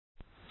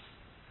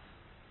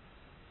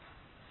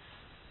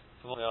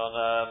We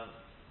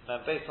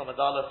on based on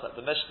Adalas at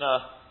the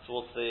Mishnah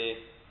towards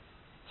the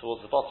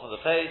bottom of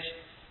the page.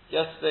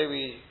 Yesterday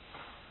we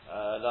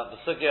learned the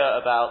sugya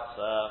about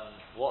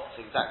what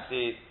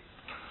exactly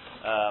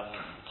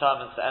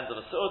determines the end of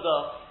the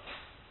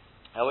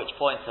Su'udah, at which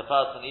point a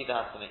person either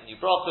has to make new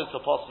brachos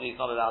or possibly is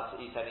not allowed to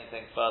eat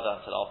anything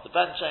further until after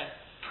benching.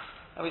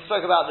 And we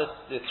spoke about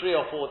the 3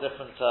 or 4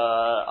 different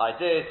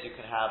ideas. You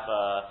can have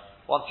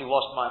once you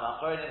wash Mayim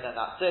Achronim, then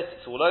that's it,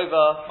 it's all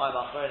over. Mayim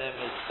Achronim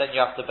is then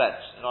you have to bench.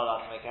 You're not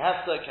allowed to make a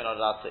hefsek, you're not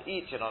allowed to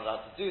eat, you're not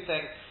allowed to do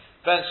things.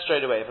 Bench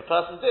straight away. If a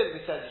person did,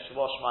 we said you should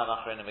wash Mayim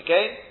Achronim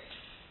again.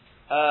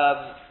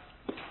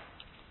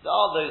 There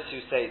are those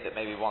who say that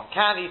maybe one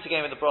can eat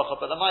again with the bracha,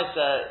 but the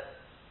Maisa,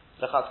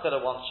 the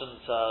Chatzkara, one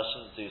shouldn't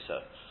do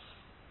so.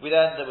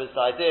 There was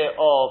the idea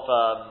of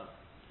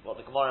what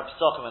the Gemara in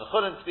Pesachim and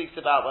Chulin speaks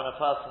about when a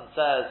person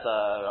says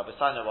Rabbi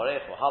Saino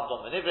Varech or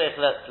Havdon V'Nivrech,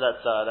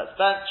 let's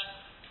bench.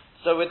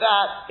 So with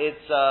that,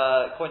 it's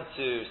according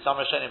to some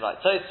Rishonim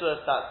like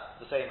Tosfos,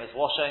 that's the same as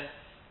washing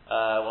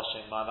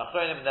Mayim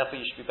Achronim, and therefore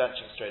you should be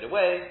benching straight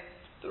away.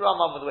 The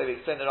Rambam, with the way we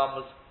explain the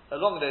Rambam,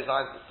 along those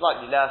lines, but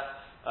slightly less.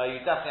 You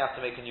definitely have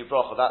to make a new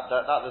bracha. That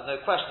there's no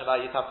question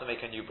about. You'd have to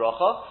make a new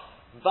bracha.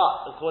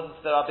 But according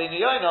to the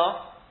Rabbeinu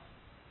Yonah,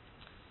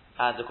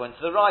 and according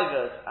to the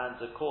Rivers, and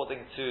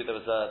according to there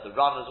was the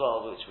Ran as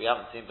well, which we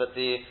haven't seen, but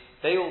they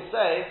all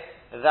say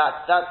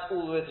that that's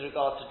all with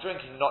regard to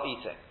drinking, not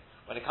eating.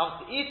 When it comes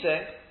to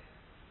eating,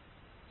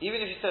 even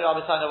if you say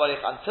Rabbi Saino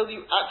Varech, until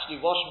you actually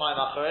wash Mayim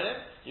Achronim,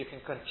 you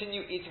can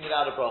continue eating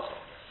without a bracha.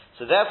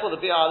 So therefore, the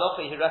Biur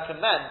Halacha, he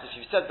recommends, if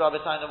you said Rabbi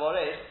Saino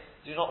Varech,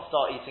 do not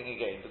start eating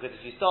again, because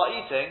if you start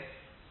eating,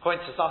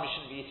 according to some you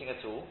shouldn't be eating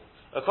at all,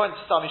 according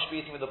to some you should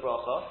be eating with a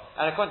bracha,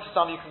 and according to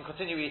some you can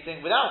continue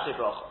eating without a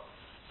bracha.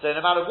 So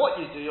no matter what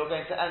you do, you're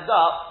going to end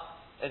up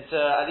into,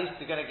 at least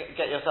you're going to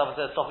get yourself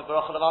into a Sofik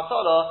Baruch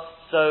Levatala,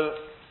 so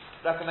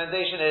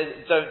recommendation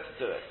is don't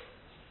do it.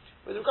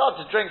 With regard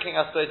to drinking,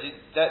 I suppose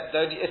the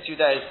only issue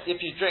there is if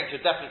you drink,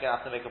 you're definitely going to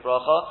have to make a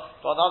bracha,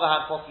 but on the other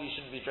hand, possibly you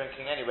shouldn't be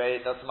drinking anyway,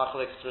 that's a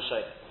machlokes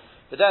Rishonim.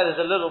 But there's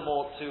a little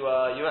more to,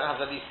 you won't have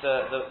at least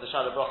the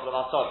Shadow Bracha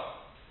Levatala.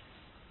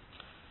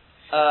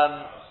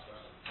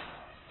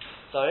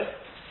 Sorry?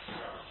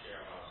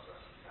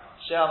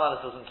 Shea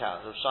Amalis doesn't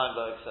count. Rav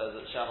Scheinberg says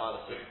that Shea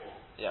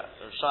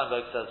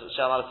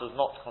Amalis does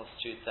not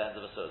constitute the end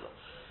of a Suda.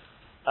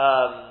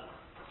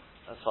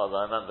 As far as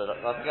I remember.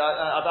 I'm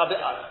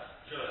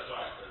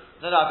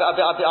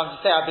just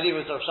saying, I believe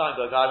it was Rav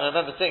Scheinberg. I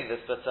remember saying this,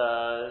 but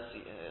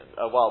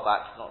a while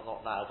back, not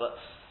now. But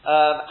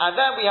and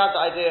then we had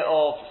the idea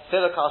of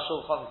Filakah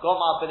Shulchan,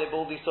 Gomar, Bilib,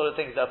 all these sort of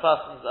things that a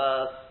person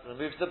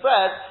removes the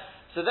bread.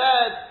 So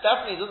there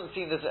definitely doesn't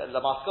seem there's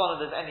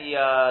any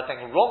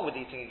thing wrong with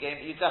eating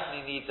again, but you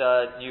definitely need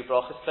new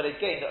brachas. But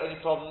again, the only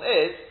problem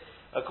is,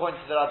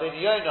 according to the Rabbeinu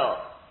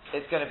Yonah,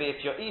 it's going to be,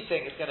 if you're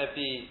eating, it's going to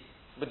be,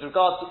 with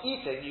regards to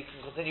eating, you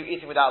can continue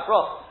eating without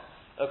bracha.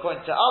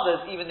 According to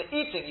others, even the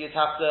eating, you'd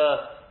have to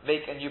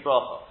make a new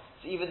bracha.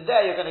 So even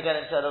there, you're going to get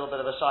into a little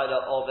bit of a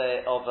shaila of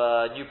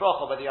a new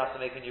bracha, whether you have to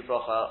make a new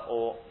bracha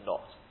or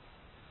not.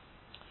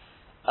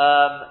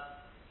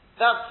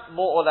 That's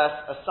more or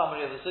less a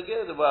summary of the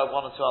sugya. There were 1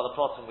 or 2 other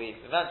plots we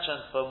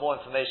mentioned. For more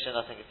information,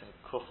 I think it's in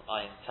Kuf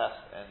Ayin Tes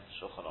in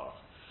Shulchan Aruch.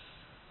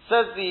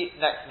 Says the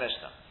next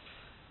Mishnah.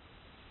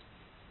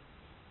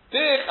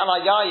 Birich al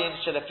hayayin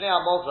shelefnei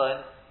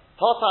hamozon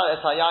potar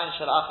es hayayin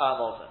shel achar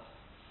hamozon.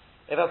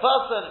 If a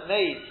person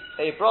made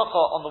a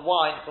bracha on the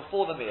wine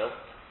before the meal,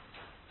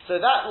 so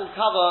that will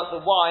cover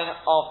the wine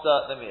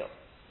after the meal.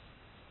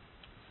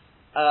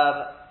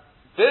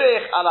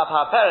 Birich al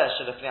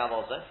hapaperes shelefnei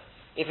hamozon.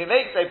 If he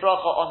makes a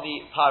bracha on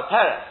the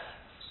parperes,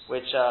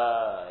 which is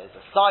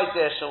a side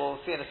dish, and we'll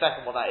see in a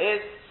second what that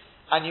is,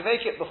 and you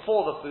make it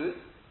before the food,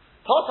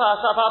 that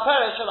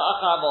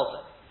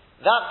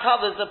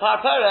covers the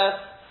parperes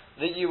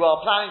that you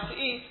are planning to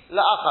eat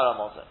la'achar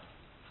hamozon.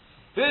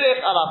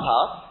 Birich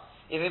alapas,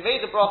 if he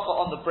made the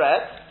bracha on the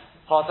bread,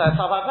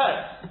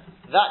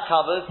 that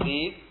covers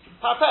the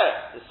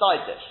parperes, the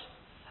side dish.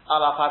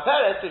 Ala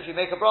parperes, if you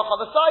make a bracha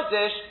on the side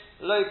dish,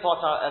 lo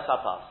potar es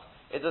apas.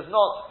 It does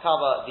not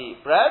cover the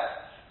bread.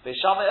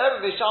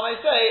 Beishamai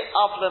say,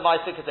 after the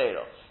Ma'aseh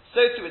Kedera.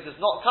 So too, it does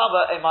not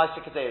cover a Ma'aseh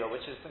Kedera,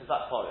 which is things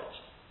like porridge.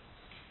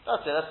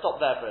 That's it, let's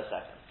stop there for a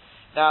second.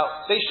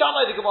 Now,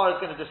 Beishamai, the Gemara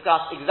is going to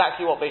discuss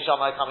exactly what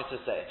Beishamai are coming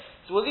to say.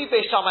 So we'll leave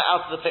Beishamai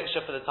out of the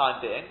picture for the time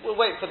being. We'll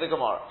wait for the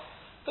Gemara.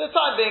 For the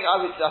time being, I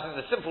think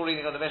the simple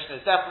reading of the Mishnah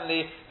is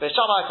definitely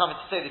Beishamai are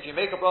coming to say that if you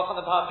make a bracha on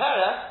the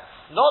parpera,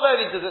 not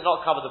only does it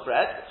not cover the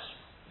bread,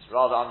 which is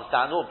rather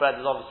understandable, bread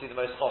is obviously the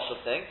most kosher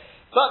thing,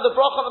 but the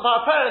bracha on the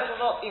parperes will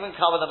not even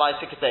cover the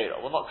Ma'aseh Kedera,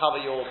 will not cover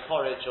your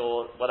porridge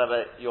or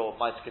whatever your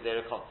Ma'aseh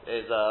Kedera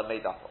is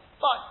made up of.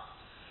 Fine.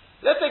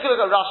 Let's take a look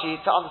at Rashi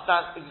to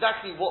understand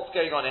exactly what's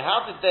going on here.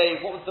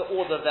 What was the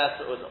order of their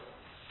su'udah?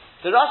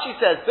 So Rashi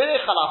says,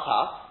 Birech al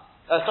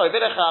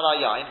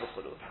hayayin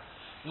v'chulu.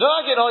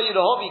 Noagin hoyu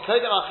lahovi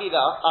kodem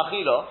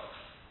achila.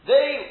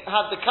 They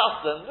had the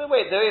custom, the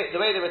way they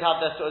would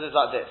have their su'udah is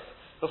like this.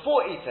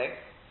 Before eating,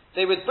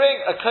 they would bring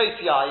a kos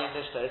yayin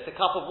in nishtos, a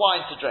cup of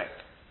wine to drink.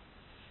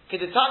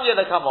 Kedetanya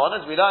lekamon,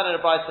 as we learn in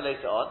a brayta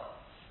later on.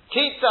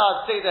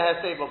 Kitzad seder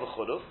heseba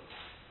b'chulu.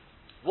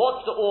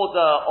 What's the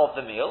order of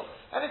the meal?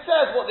 And it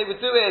says what they would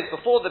do is,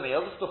 before the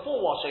meal, just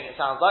before washing, it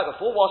sounds like,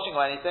 before washing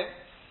or anything,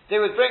 they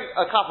would bring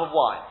a cup of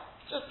wine,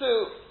 just to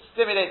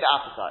stimulate the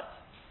appetite.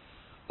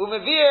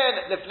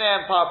 Umevien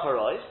lefneim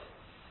parparois,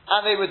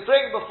 and they would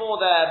bring before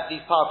them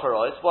these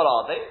parparois. What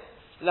are they?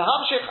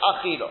 Lehamshich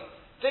achilo,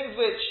 things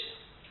which,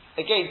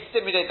 again,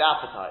 stimulate the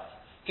appetite.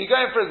 If you go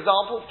in, for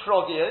example,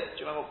 progias,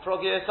 do you remember what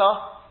progias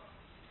are?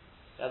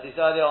 You had these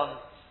earlier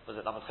on, was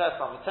it Namates,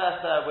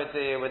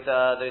 with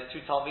those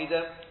two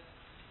Talmidim?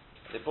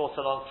 They brought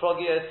along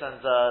progias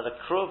and the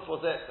kruv,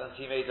 was it? And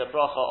he made a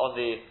bracha on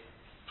the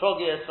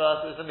progias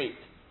first. It was the meat.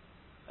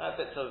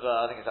 Bits of,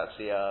 I think it's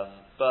actually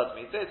bird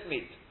meat. So it's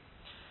meat.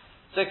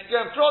 So if you go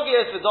in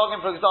progias for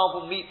dogging, for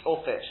example, meat or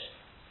fish.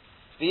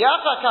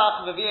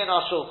 V'yachakach mevi'en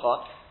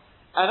ashulchan.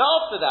 And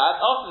after that,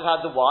 after they've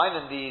had the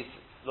wine and these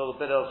little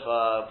bit of,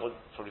 what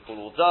probably called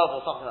hors d'oeuvre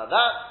or something like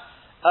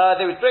that,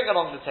 they would bring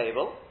along the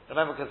table.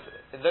 Remember, because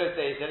in those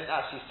days they didn't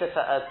actually sit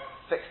at a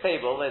fixed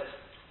table. They'd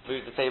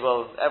move the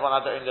table, everyone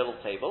had their own little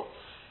table.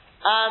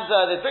 And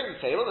they bring the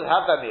table, they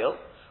have their meal.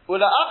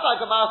 After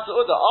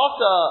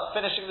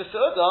finishing the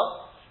su'udah,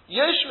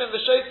 Yoshmin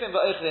v'shotim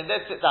v'oichlin,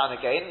 they'd sit down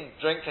again and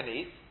drink and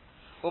eat.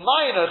 What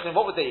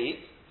would they eat?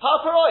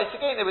 Parparois.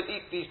 Again, they would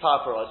eat these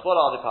parparois. What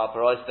are the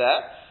parparois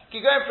there? If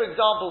you go in, for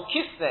example,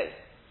 kisnei.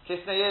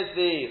 Kisnei is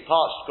the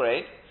parched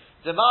grain.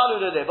 Demalu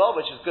leleva,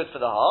 which is good for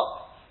the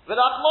heart.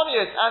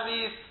 V'lachmonius, and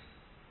these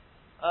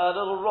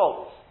little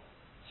rolls.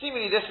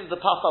 Seemingly this is the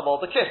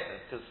pasabol bekisnin,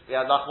 because we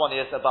had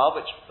lachmonius above,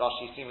 which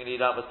Rashi seemingly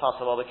learned was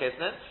pasabol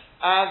bekisnin,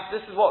 and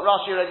this is what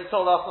Rashi already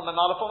told us on the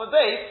Malafom and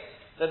Beis,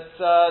 that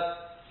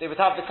they would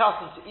have the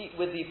custom to eat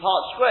with the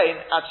parched grain.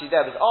 Actually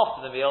there was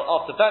after the meal,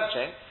 after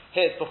benching,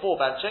 here it's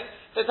before benching,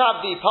 they'd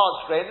have the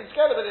parched grain, and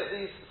together with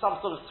it some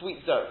sort of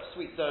sweet dough.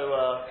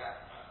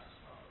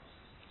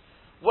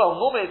 Well,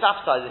 normally it's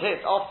appetizer,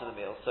 here it's after the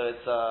meal, so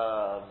it's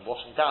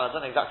washing down. I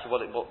don't know exactly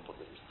what it's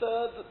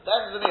the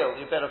end of the meal,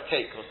 you bit of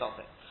cake or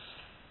something.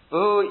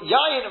 And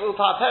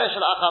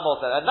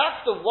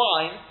that's the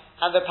wine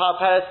and the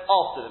parperes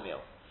after the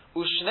meal.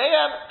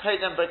 Ushneim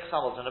kaidem brek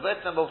samolton.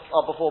 Both of them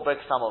are before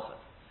brek samolton.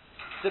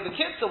 So the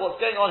kitzah, what's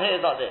going on here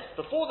is like this.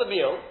 Before the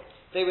meal,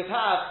 they would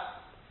have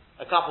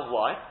a cup of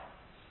wine.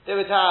 They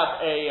would have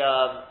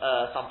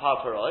some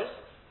parperois,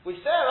 which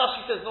there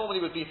Rashi says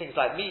normally would be things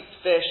like meat,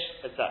 fish,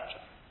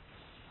 etc.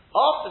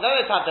 After then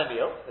they'd have their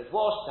meal, they'd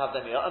wash, have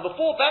their meal, and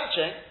before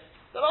benching,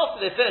 then after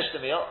they finish the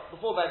meal,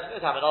 before benching,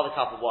 they'd have another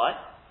cup of wine,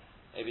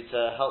 maybe to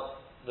help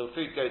the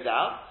food go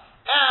down,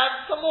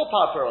 and some more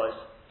parparois.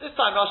 This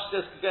time Rashi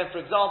says, again,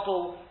 for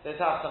example,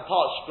 they'd have some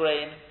parched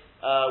grain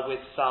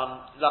with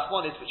some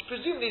lachmonis, which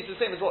presumably is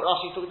the same as what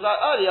Rashi talked about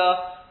earlier,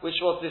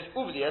 which was this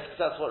uvlias, because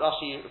that's what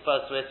Rashi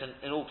refers to it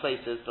in all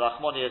places. The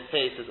lachmonias,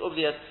 pay says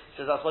uvlias,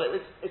 says that's what it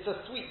is. It's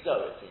a sweet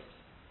dough, it seems.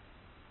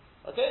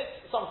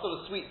 Okay? Some sort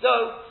of sweet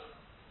dough,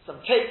 some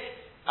cake,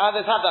 and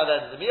they'd have that at the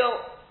end of the meal,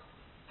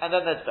 and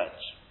then they'd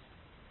bench.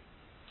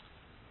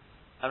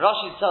 And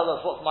Rashi tells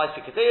us what's my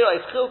sikadera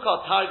is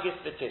chilka targis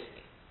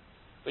v'tisni,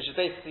 which is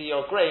basically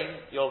your grain,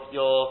 your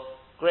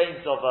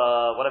grains of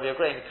whatever your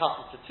grain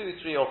cut into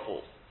 2, 3, or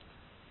 4.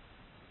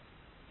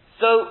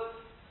 So,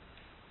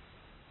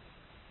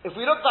 if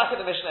we look back at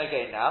the Mishnah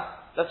again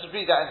now, let's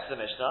read that into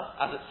the Mishnah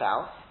as it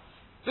sounds.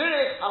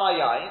 Birich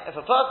alayayin, if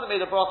a person made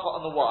a bracha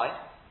on the wine,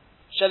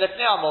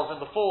 shelefnei amozin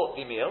before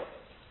the meal,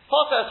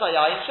 poter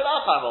sayayin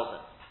shelachar amozin.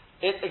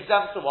 It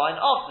exempts the wine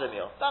after the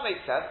meal. That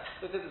makes sense,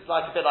 because it's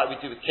like a bit like we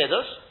do with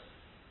Kiddush.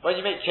 When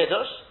you make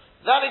Kiddush,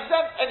 that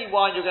exempts any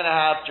wine you're going to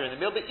have during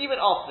the meal, but even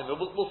after the meal,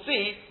 we'll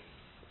see,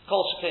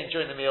 Kol Shekain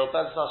during the meal,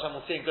 Bez Hashem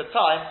we'll see in good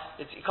time,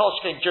 it's Kol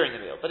Shekain during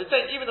the meal. But it's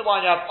saying even the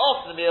wine you have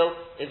after the meal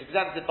is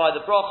exempted by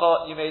the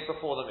bracha you made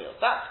before the meal.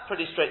 That's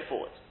pretty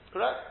straightforward.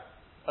 Correct?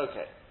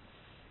 Okay.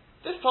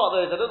 This part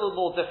though is a little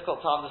more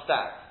difficult to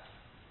understand.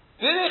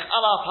 Birich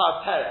ala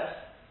parperes,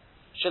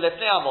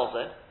 shelefnei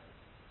amozin,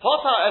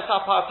 Potar es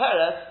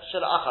ha-parperes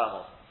shel achar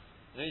amozin.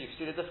 You can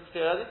see the difficulty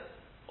already?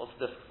 What's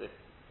the difficulty?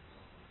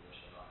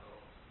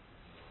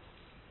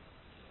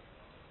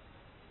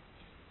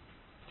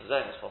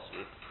 Zonas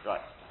possibly.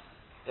 Right.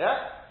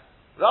 Yeah?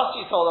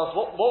 Rashi told us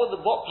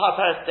what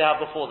parperes they have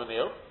before the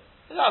meal.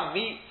 They have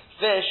meat,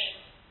 fish,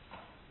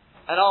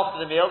 and after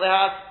the meal they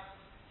have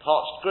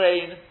parched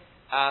grain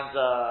and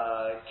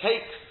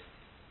cakes.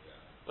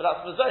 But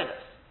that's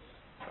mazonas.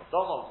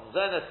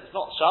 Mazonas, it's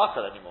not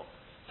shakal anymore.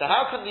 So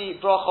how can the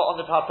bracha on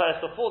the parperes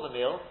before the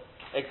meal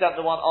exempt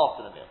the one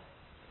after the meal?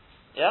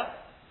 Yeah?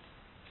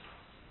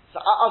 So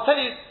I'll tell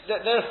you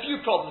that there are a few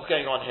problems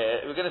going on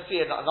here. We're going to see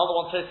another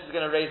one Tosis is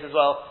going to raise as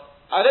well.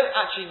 I don't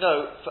actually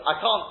know, I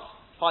can't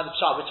find the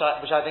chart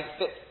which I think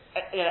fits,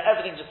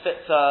 everything just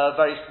fits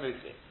very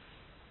smoothly.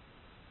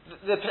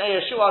 The Pnei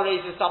Yeshua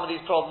raises some of these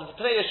problems. The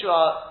Pnei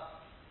Yeshua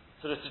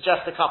sort of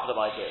suggests a couple of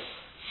ideas.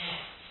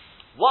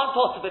 One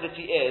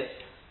possibility is,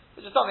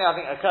 just something I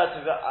think occurred to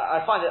me, but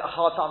I find it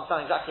hard to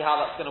understand exactly how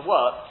that's going to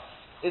work,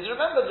 is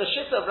remember the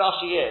shitta of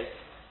Rashi is,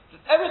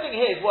 that everything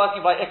here is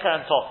working by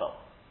Ikar and Tofel.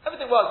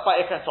 Everything works by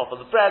Ikar and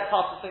Tofel. The bread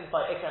passes things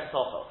by Ikar and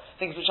Tofel.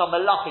 Things which are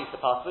melachis to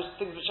pass,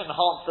 things which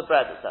enhance the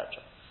bread,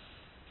 etc.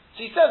 So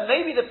he says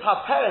maybe the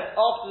parperes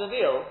after the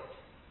meal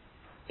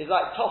is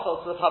like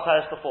Tofel to the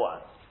parperes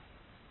beforehand.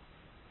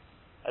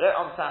 I don't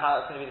understand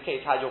how that's going to be the case,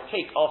 how your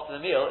cake after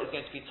the meal is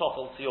going to be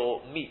toppled to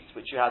your meat,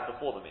 which you had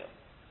before the meal.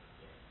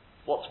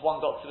 What's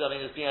one got to do? I mean,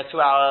 there's been a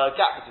 2-hour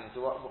gap between the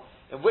two.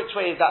 In which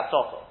way is that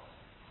toppled?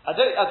 I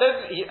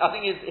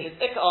think his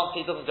ikka answer,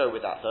 he doesn't go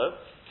with that though.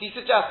 He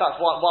suggests that's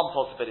one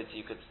possibility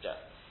you could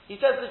suggest. He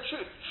says the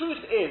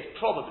truth is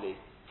probably,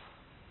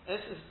 and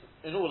this is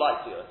in all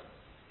likelihood,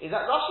 is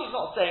that Rashi is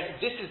not saying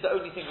this is the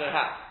only thing they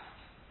have.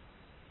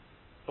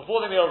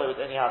 Before the meal they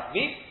would only have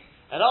meat,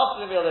 and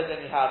after the meal, they then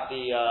you have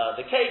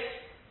the cake.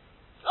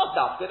 It's not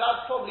dafka,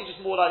 that's probably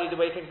just more likely the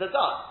way things are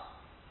done.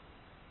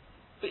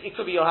 But it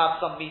could be you'll have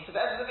some meat at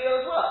the end of the meal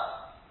as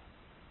well.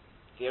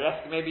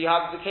 Theoretically, maybe you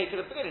have the cake at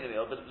the beginning of the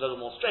meal, but a little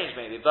more strange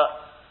maybe. But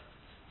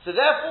so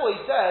therefore,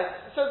 he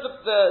says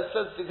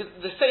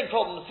the same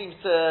problem seems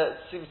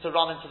to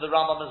run into the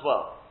Rambam as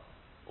well.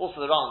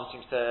 Also, the Rambam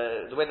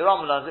the way the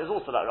Rambam learns it is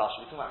also like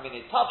Rashi. We're talking about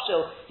mini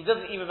tavshil. He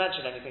doesn't even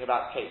mention anything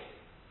about cake.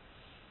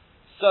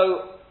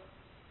 So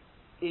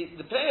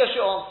the Pnei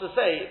Yehoshua wants to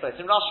say, both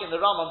in Rashi and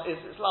the Rambam, is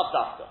it's lav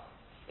dafka.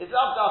 It's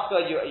lav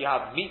dafka, you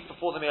have meat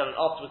before the meal and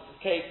afterwards the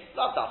cake,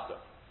 lav dafka.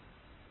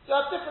 You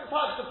have different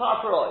types of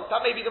parparoi.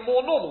 That may be the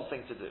more normal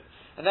thing to do.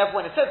 And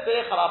therefore when it says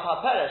Be'echal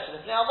ha-parperesh, and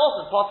it's Ne'al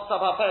Mozen, Potzat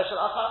ha-parperesh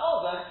al-Achar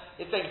Mozen,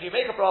 it's saying if you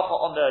make a bracha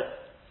on the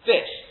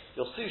fish,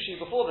 your sushi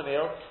before the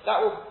meal, that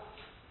will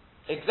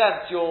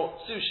exempt your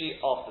sushi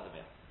after the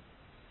meal.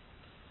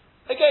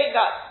 Again,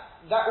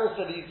 that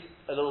also leaves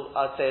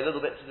I'd say a little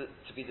bit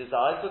to be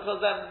desired,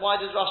 because then why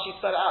does Rashi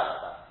spell it out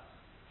like that?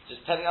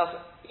 Just telling us,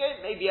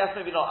 again, maybe yes,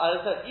 maybe not. As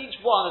I said, each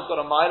one has got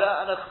a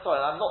milah and a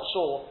chesed. I'm not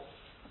sure,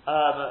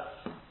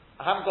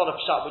 I haven't got a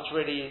pshat which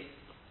really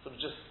sort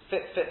of just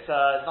fits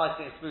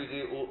nicely and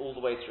smoothly all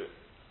the way through.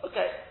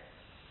 Okay.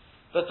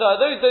 But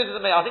those are the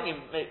main, I think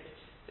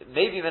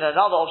maybe even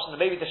another option,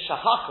 maybe the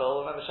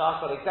shahakal, remember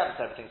shahakal exempts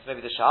everything, so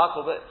maybe the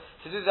shahakal, but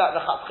to do that,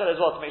 the chatzkel as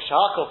well, to make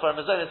shahakal for a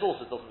mazonis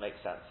also doesn't make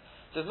sense.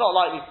 So it's not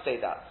likely to say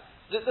that.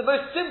 The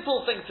most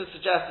simple thing to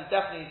suggest is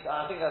definitely,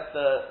 I think that's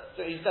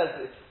so he says,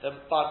 the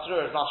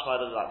Bartzura is mashma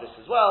like this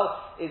as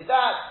well, is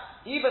that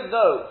even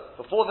though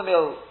before the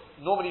meal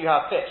normally you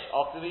have fish,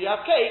 after the meal you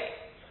have cake,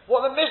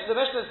 what the Mishnah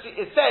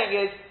is saying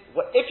is,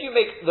 if you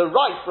make the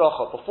right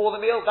bracha before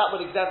the meal, that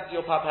would exempt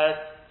your parperes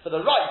for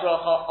the right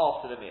bracha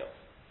after the meal.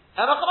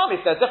 And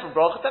if there are different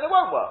brachas, then it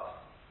won't work.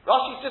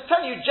 Rashi's just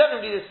telling you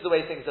generally this is the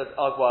way things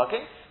are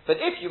working, but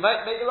if you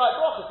make the right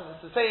brachas and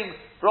it's the same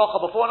bracha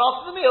before and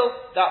after the meal,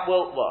 that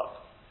will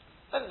work.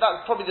 And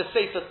that's probably the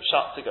safest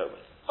shot to go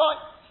with.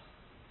 Fine.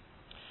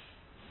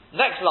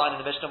 Next line in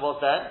the Mishnah was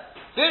then,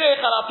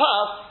 Birei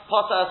chalapas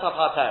potas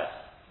ha-parperes.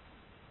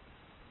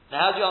 Now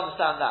how do you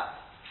understand that?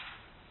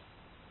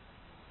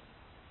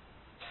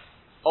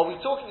 Are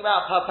we talking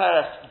about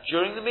parperes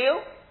during the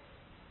meal?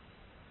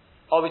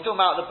 Or are we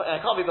talking about it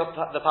can't be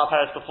the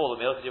parperes before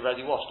the meal because you've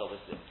already washed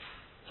obviously.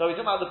 So are we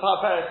talking about the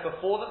parperes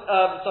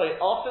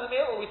after the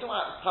meal, or are we talking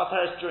about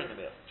parperes during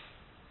the meal?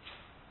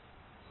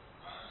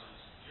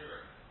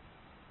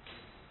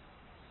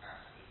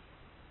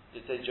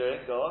 Did say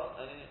during? Go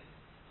on.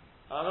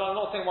 I'm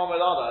not saying one way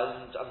or the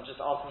other. I'm just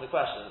asking the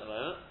question at the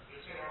moment.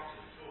 It's not after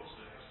before, so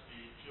it has to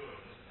be during,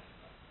 doesn't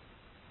it?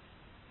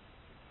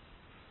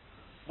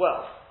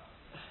 Well,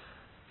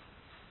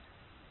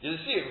 you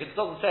assume because it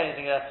doesn't say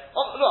anything.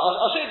 Look,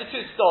 I'll show you the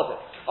two stories.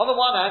 On the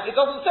one hand, it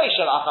doesn't say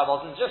shalach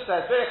hamozin; it just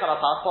says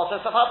v'echalapas potes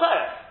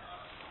hapaperes.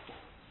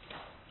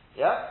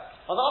 Yeah.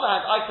 On the other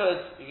hand,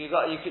 you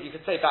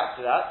could say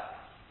back to that.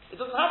 It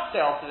doesn't have to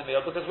say after the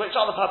meal because which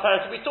other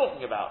parperes are we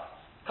talking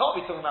about? Can't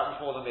be talking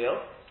about before the meal.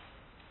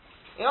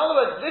 In other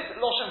words, this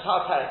Loshen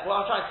parperes,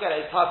 what I'm trying to get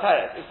at is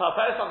parperes. Is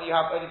parperes something you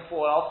have only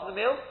before or after the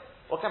meal?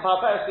 Or can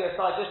parperes be a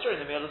side dish during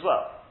the meal as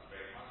well?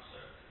 Very much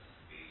so.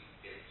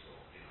 It's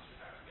or things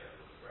you have together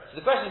with the bread. So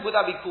the question is, would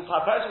that be called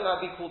parperes or would that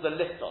be called the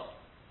lifton?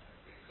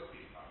 It could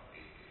be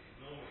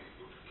normally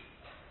it would be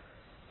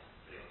parperes,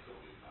 but it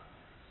could be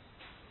parperes.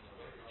 The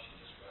way Rashi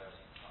describes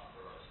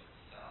parperes,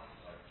 it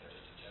sounds like they're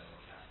just a general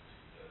category.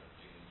 They're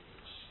things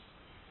which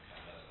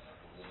kind of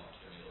like a warm-up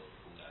to a meal or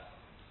cool down.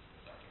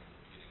 It's like in the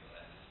beginning or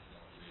end. It's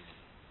not really.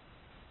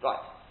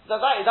 Right. So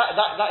that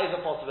is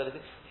a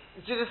possibility.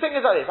 See, the thing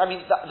is like this. I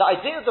mean, the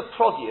idea of the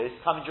produce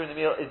coming during the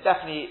meal is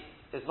definitely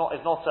it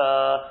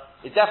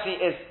definitely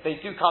is. They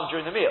do come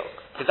during the meal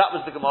because that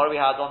was the Gemara we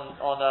had on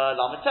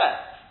Lamed Teh.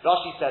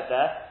 Rashi said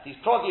there these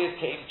produce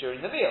came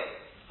during the meal.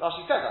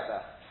 Rashi said that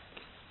there.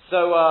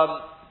 So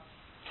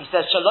he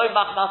says Shalom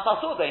machnas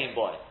hasodeim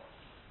boy.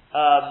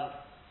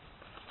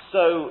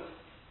 So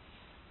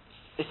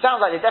it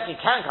sounds like they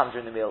definitely can come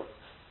during the meal.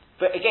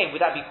 But again, would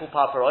that be called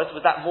parperos?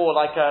 Was that more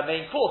like a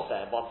main course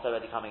there once they're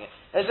already coming in?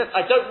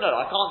 I don't know.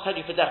 I can't tell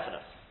you for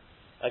definite.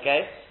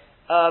 Okay?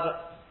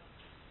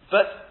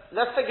 But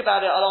let's think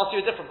about it. I'll ask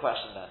you a different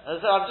question then. And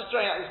so I'm just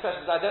throwing out these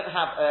questions. I don't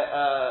have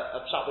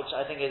a shot which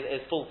I think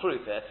is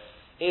foolproof here.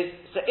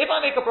 So if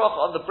I make a bracha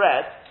on the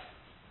bread,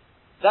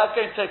 that's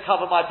going to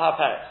cover my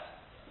parperes.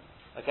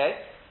 Okay?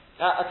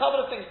 Now, a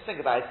couple of things to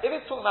think about is, if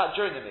it's talking about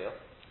during the meal,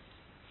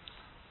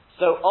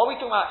 so are we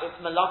talking about it's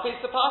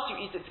malapes the part, you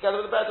eat it together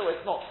with the bread, or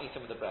it's not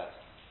eaten with the bread?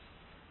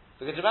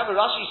 Because remember,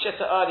 Rashi's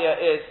shitta earlier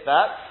is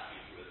that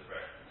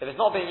if it's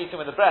not being eaten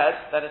with the bread,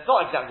 then it's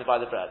not exempted by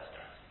the bread.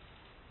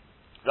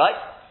 Right?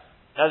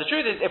 Now the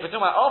truth is, if we're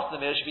talking about after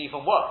the meal, it should be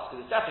even worse,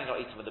 because it's definitely not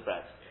eaten with the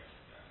bread.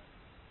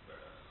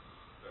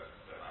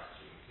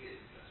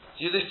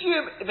 So you'd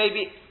assume it may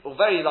be, or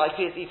very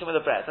likely, it's eaten with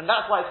the bread, and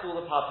that's why it's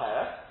called a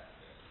parpera.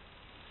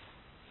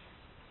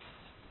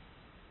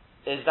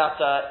 Is that,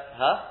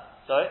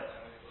 Sorry?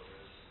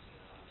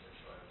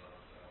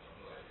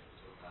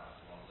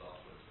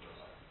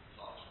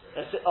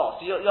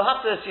 So you'll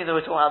have to assume that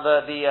we're talking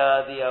about the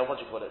what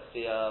do you call it?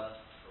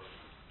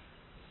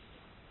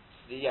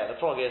 The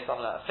frog is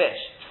something like a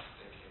fish.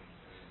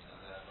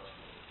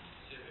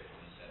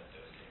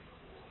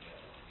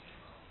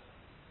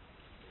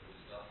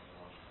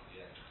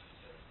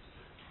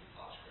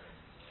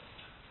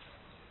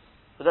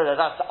 But no,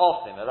 that's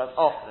after the meal. That's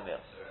after the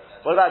meal.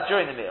 What about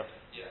during the meal?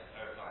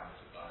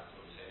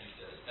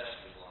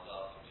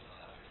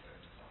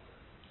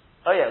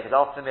 Oh yeah, because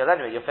after the meal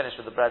anyway, you're finished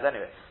with the bread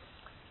anyway.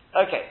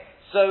 Okay,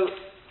 so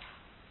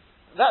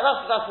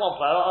that's one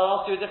point. I'll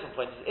ask you a different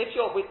point. If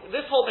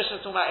this whole mission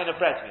is talking about in a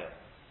bread meal.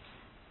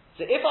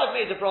 So if I've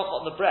made the bracha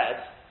on the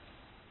bread,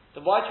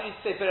 then why do you need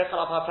to say Pirech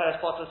Halal HaPeres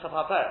Potter Sab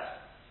HaPeres?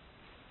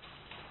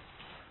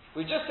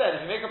 We just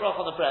said if you make a bracha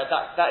on the bread,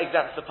 that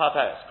exempts the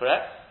HaPeres,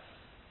 correct?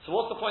 So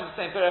what's the point of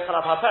saying Pirech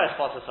Halal HaPeres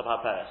Potter Sab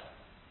HaPeres?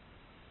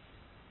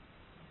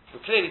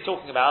 We're clearly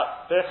talking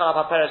about Pirech Halal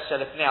HaPeres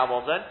Shelifnei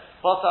HaMozen,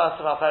 Potter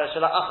Sab HaPeres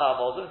Shel Achar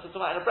HaMozen. So it's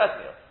talking about in a bread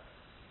meal.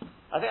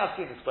 I think I've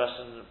seen this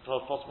question,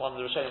 possibly one of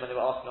the Rishonim when they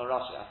were asking on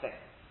Rashi, I think.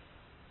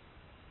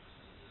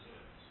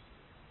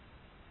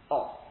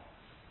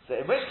 So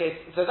in which case,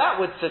 so that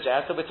would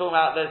suggest that we're talking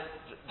about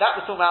that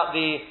was talking about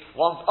the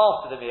ones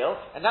after the meal,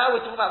 and now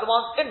we're talking about the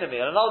ones in the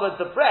meal. In other words,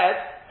 the bread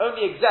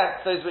only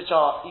exempts those which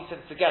are eaten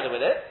together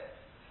with it.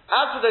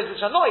 As for those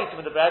which are not eaten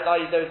with the bread,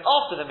 i.e. those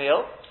after the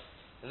meal,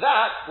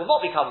 that will not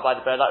be covered by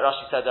the bread, like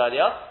Rashi said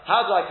earlier.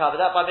 How do I cover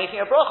that? By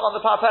making a bracha on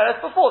the parperes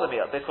before the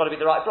meal. There's got to be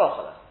the right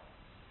bracha then.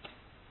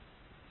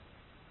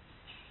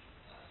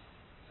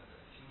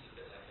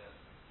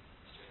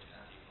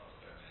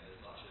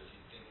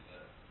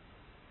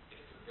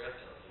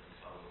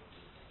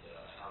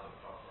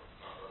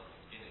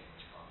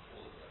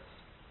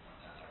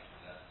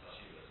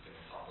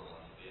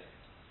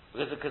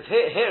 Because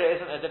here it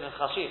isn't a din in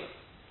chashivas.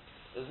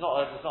 It's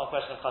not a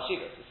question of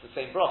chashivas. It's the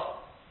same bracha.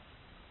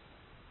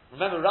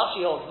 Remember,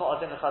 Rashi holds not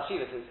a din in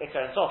chashivas. It's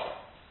ikar and tofel.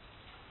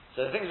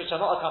 So the things which are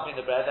not accompanying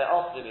the bread, they're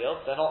after the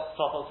meal. They're not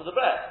tofel to the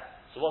bread.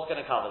 So what's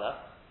going to cover them?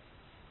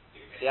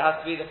 So it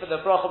has to be the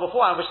bracha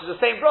beforehand, which is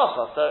the same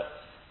bracha. So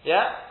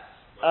yeah.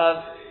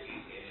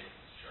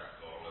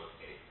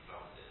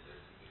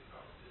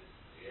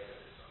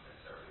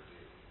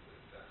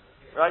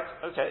 Right.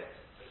 Okay.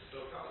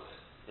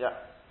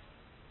 Yeah.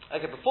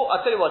 Okay,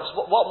 I'll tell you what, just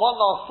one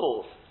last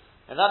thought,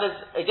 and that is,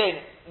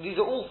 again, these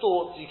are all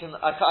thoughts, you can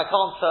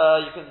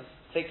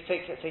take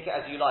it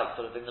as you like,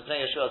 sort of thing. The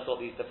Pnei Yeshua has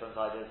got these different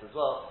ideas as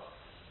well.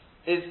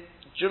 Do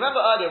you remember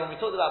earlier when we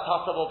talked about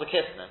Pasav or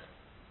Bekisnin?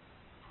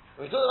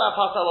 When we talked about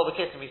Pasav or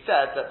Bekisnin, we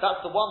said that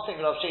that's the one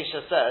thing that Rav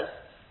Shesha says,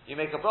 you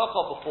make a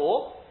bracha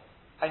before,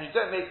 and you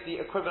don't make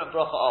the equivalent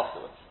bracha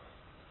afterwards.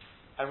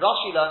 And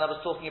Rashi learned, I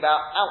was talking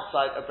about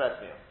outside a bread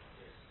meal.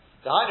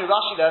 The Hainu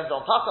Rashi learns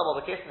on Pasal or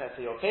the Kisnet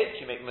to your cake,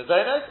 you make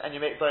mazonos and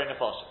you make bori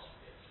nefashos.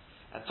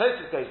 And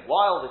Tosfos goes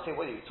wild, they say,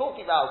 what are you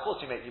talking about? Of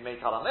course you make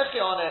halal mechia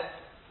on it.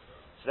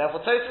 So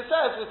therefore Tosfos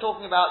says we're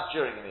talking about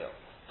during the meal.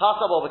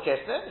 Pasal or the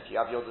Kisnet, if you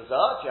have your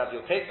dessert, you have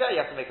your cake there, you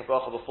have to make a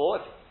bracha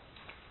before.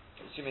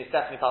 Assuming it's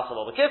definitely Pasal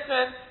or the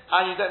Kisnet,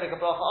 and you don't make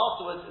a bracha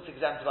afterwards, it's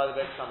exempted by the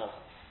Beit Samot.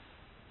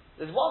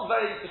 There's one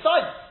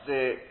besides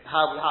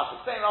how to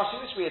explain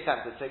Rashi, which we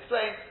attempted to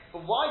explain,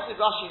 but why did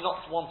Rashi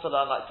not want to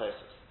learn like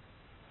Tosfos?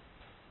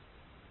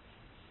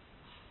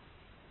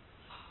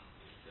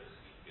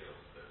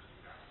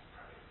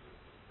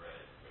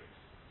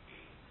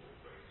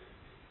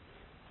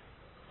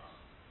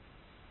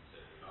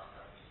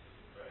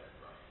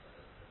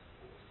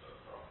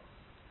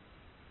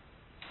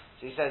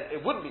 So he says it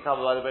wouldn't be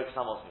covered by the Birkas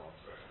Hamos anymore.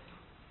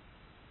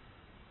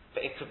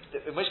 But it could,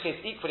 in which case,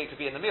 equally, it could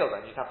be in the meal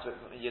then. You'd have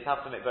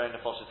to make bori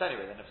nefashos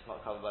anyway, then if it's not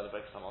covered by the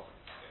Birkas Hamos.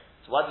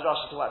 So why did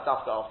Rashi talk about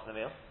dafka after the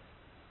meal?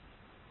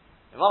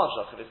 In Malam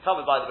Shach, if it's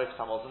covered by the Birkas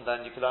Hamos,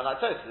 then you could learn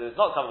like Tosfos. If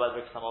it's not covered by the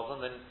Birkas Hamos,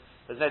 then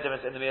there's no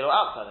difference in the meal or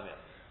outside the meal.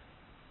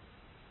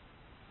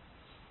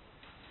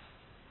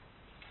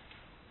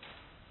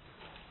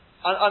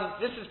 And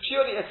this is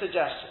purely a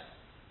suggestion.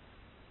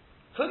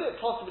 Could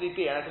it possibly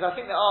be, and because I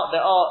think there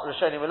are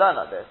Rishonim who learn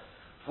like this,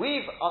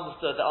 we've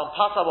understood that on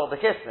Pasal or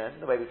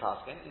Bekisnin, the way we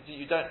pass it,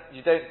 you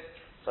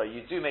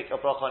do make a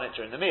bracha on it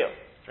during the meal,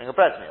 during a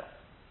bread meal.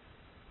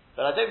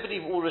 But I don't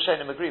believe all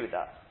Rishonim agree with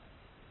that.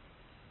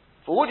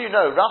 For all you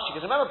know, Rashi,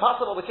 because remember,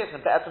 Pasal the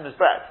Kissin, Be'etzim is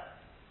bread.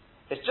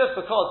 It's just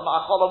because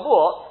Ma'achol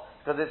Amut,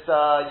 because it's,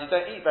 you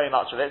don't eat very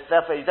much of it, so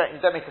therefore you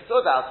don't make a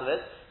soda out of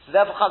it, so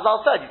therefore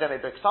Chazal said, you don't make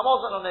Birkas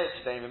Hamazon on it,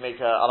 you don't even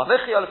make a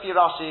Alamichi or a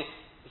Rashi,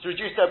 it's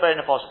reduced to a Bein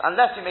Nefosh,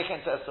 unless you make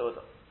it into a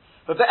soda.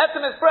 But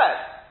Be'etzim is bread.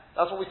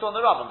 That's what we saw in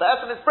the Rambam.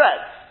 Be'etzim is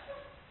bread.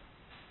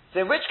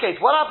 So in which case,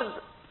 what happens,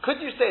 could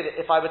you say that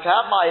if I were to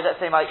have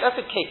let's say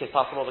cake is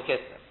possible the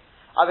Kissin,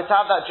 I were to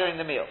have that during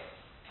the meal,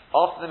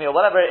 after the meal,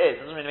 whatever it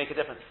is, doesn't really make a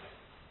difference.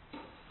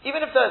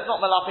 Even if it's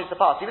not malafis the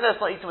past, even though it's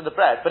not eaten with the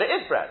bread, but it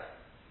is bread.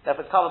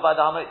 Therefore it's covered by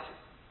the hamotzi.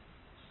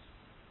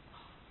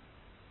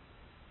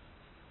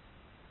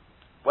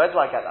 Where do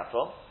I get that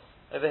from?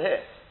 Over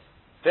here.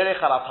 Birich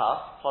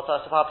halapas,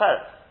 potas of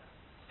peret.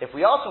 If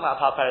we are talking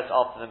about peret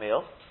after the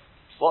meal,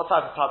 what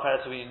type of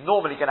peret are we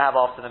normally going to have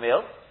after the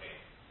meal?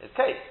 It's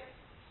cake.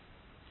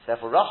 So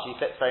therefore Rashi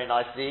fits very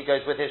nicely, he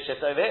goes with his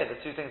shift over here. The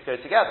two things go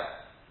together.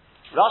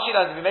 Rashi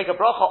learns if we make a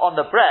bracha on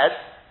the bread,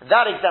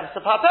 that exempts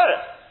the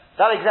peret.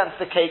 That exempts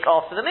the cake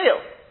after the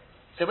meal.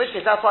 So in which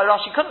case, that's why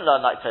Rashi couldn't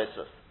learn like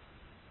Tosfos.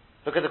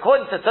 Because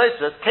according to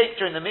Tosfos, cake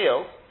during the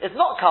meal is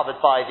not covered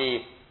by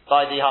the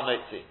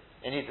hamotzi.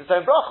 It needs its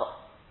own bracha.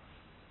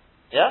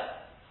 Yeah?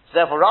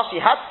 So therefore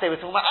Rashi had to say we're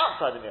talking about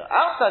outside the meal.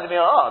 Outside the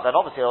meal, then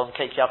obviously on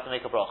cake you have to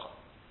make a bracha.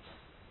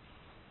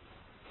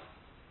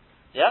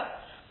 Yeah?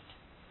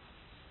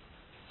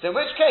 So in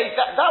which case,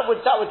 that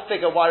would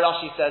figure why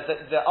Rashi says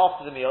that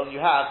after the meal you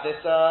have these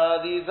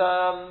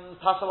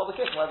pasal of the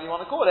kitchen, whatever you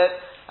want to call it,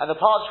 and the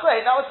parched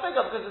grain, that would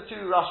figure because the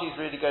two Rashis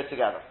really go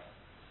together.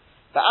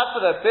 But as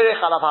for the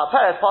birich alav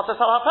ha'peres, patas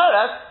al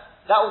ha'peres,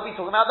 that would be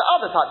talking about the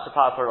other types of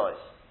paraparois.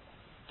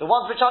 The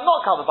ones which are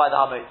not covered by the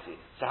hamotzi.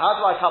 So how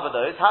do I cover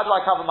those? How do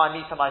I cover my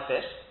meat and my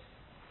fish?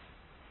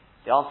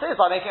 The answer is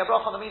by making a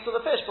bracha on the meat or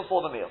the fish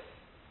before the meal.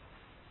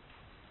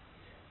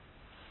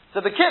 So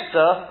the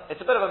kitzah,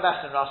 it's a bit of a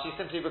mess in Rashi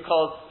simply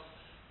because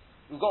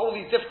we've got all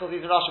these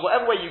difficulties in Rashi.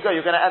 Whatever way you go,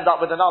 you're going to end up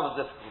with another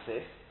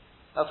difficulty.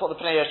 That's what the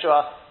Pnei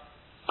Yeshua.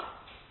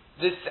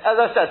 As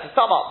I said, to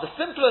sum up, the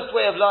simplest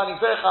way of learning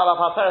Birch Alav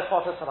HaPeres,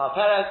 Potas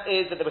HaPeres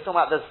is that we're talking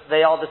about this,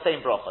 they are the same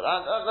bracha.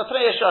 And the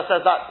Pnei Yeshua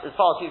says that as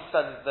far as he's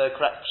said the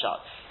correct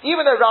shot.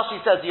 Even though Rashi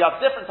says you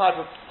have different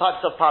types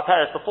of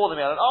HaPeres before the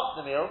meal and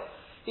after the meal,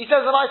 he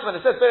says a nice one.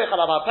 It says Birch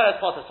Alav HaPeres,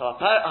 Potas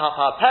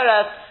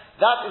HaPeres.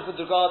 That is with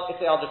regard if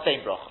they are the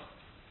same bracha.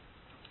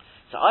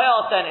 So I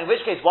ask then, in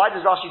which case, why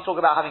does Rashi talk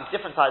about having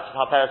different types of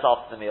HaPeres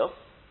after the meal?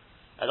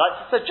 I'd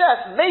like to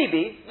suggest,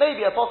 maybe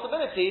a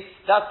possibility,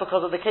 that's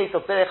because of the case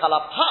of Birech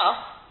Alav Pas,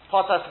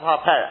 Potas of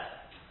HaPeres.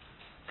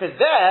 Because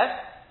there,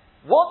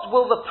 what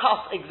will the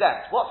Pas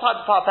exempt? What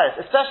type of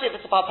HaPeres? Especially if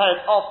it's a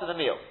HaPeres after the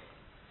meal.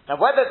 Now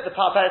whether the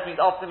HaPeres means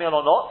after the meal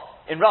or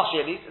not, in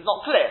Rashi at least, is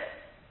not clear.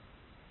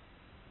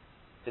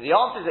 So the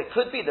answer is it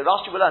could be that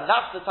Rashi will learn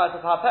that's the type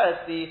of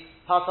HaPeres, the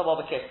Pasal of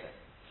the Kisnin.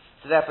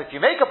 So therefore if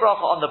you make a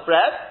bracha on the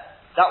bread,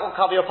 that will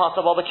cover your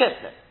Pasal of the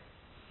Kisnin.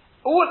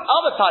 All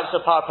other types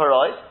of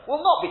paraparois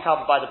will not be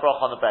covered by the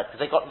bracha on the bread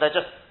because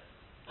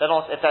they're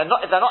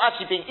not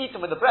actually being eaten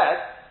with the bread,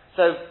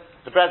 so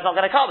the bread's not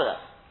going to cover them.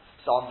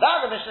 So on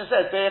that the Mishnah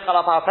says, if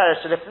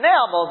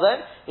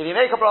you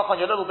make a bracha on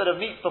your little bit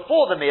of meat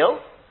before the meal,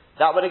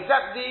 that would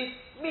exempt the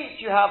meat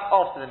you have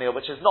after the meal,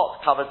 which is not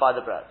covered by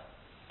the bread.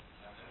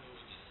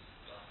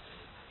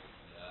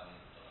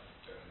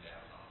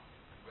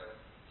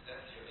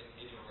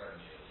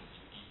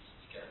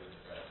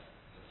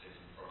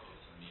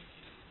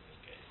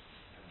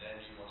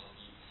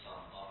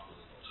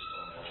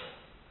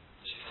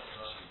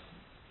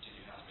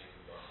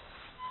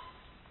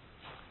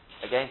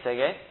 Again, say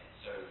again.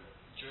 So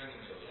during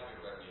the meal, you have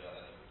your bread meal,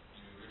 and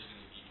you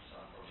originally eat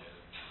some from your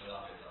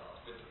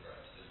falafel with the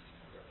bread, so you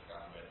can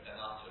grab bread. Then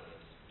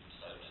afterwards, you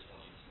decide you just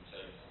want to eat some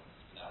plain ones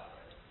without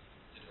bread.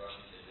 Did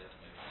Rashi say you have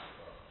to make a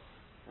bracha?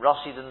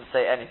 Rashi didn't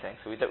say anything,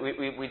 so we don't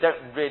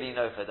really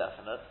know for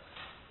definite,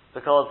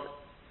 because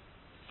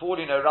for all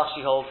you know,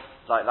 Rashi holds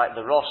like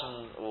the Rosh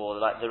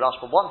or like the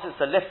Rashba. Once it's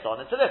a lifton,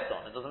 it's a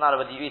lifton. It doesn't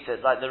matter whether you eat it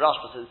like the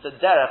Rashba. So it's a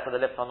derech for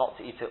the lifton not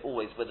to eat it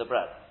always with the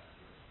bread.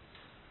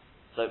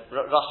 So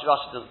Rashi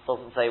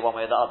doesn't say one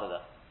way or the other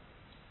there.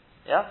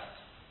 Yeah?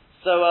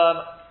 So,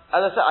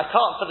 as I said, I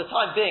can't, for the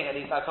time being at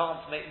least, I can't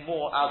make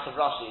more out of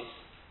Rashi.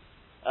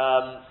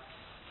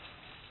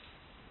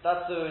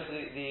 That's the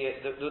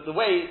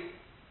way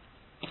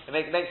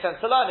it makes sense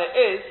to learn it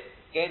is,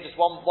 again, just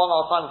one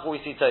last time before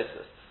we see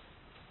Tosfos.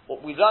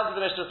 What we've learned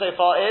in the Mishnah so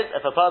far is,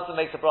 if a person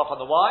makes a bracha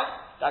on the wine,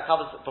 that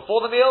covers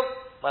before the meal.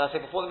 When I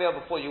say before the meal,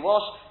 before you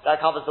wash,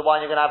 that covers the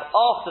wine you're going to have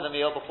after the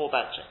meal, before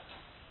benching.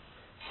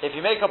 If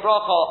you make a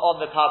bracha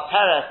on the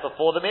peres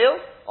before the meal,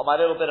 on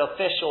my little bit of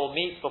fish or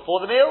meat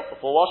before the meal,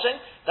 before washing,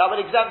 that would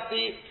exempt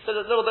the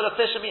little bit of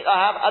fish and meat I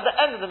have at the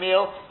end of the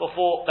meal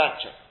before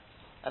benching.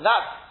 And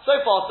that's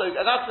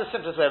and that's the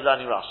simplest way of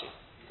learning Rashi.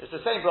 It's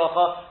the same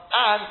bracha,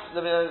 and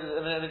let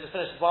me just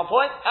finish this one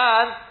point.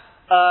 And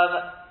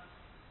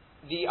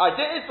the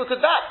idea is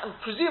because that, and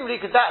presumably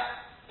because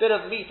that bit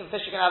of meat and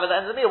fish you can have at the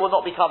end of the meal will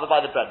not be covered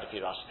by the bread,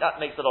 Rashi. That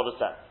makes a lot of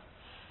sense.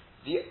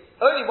 The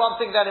only one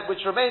thing then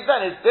which remains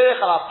then is birich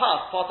al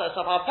pas potas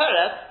of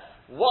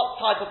parperet. What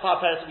type of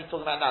parperet are we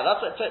talking about now?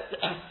 That's what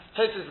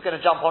Tosfos is going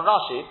to jump on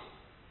Rashi.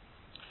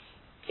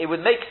 It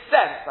would make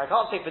sense, I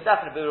can't say for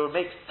definite, but it would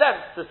make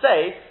sense to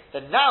say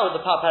that now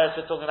the parperet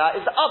we're talking about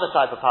is the other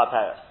type of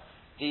parperet.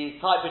 The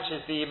type which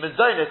is the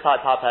mezonos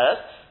type parperet.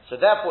 So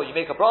therefore you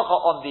make a bracha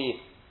on the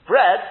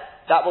bread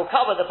that will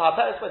cover the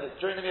parperet, whether it's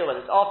during the meal,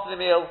 whether it's after the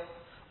meal.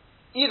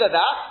 Either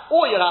that,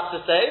 or you'll have to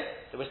say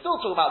that we're still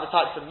talking about the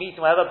types of meat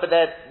and whatever, but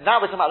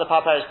now we're talking about the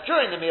parperet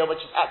during the meal,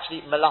 which is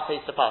actually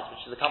malafes tapas,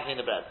 which is accompanying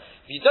the bread.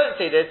 If you don't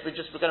say this, we're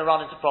going to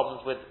run into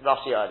problems with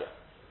Rashi earlier.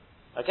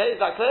 Okay, is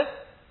that clear?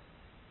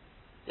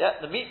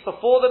 Yeah, the meat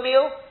before the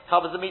meal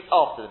covers the meat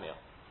after the meal.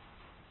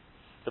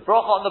 The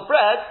bracha on the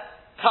bread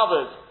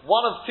covers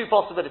one of two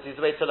possibilities,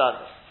 the way to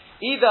learn this.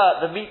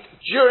 Either the meat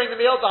during the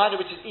meal, behind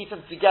it, which is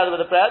eaten together with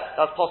the bread,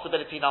 that's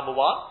possibility number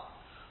one.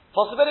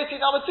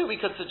 Possibility number two, we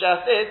could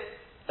suggest is,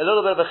 a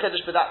little bit of a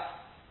chiddush, but that's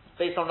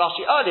based on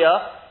Rashi earlier,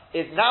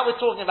 is now we're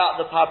talking about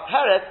the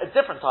parperet, a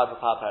different type of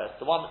parperet,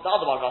 the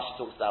other one Rashi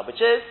talks about, which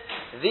is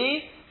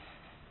the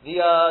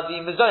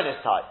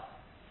mezonos type.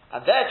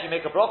 And there, if you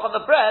make a broch on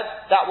the bread,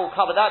 that will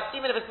cover that,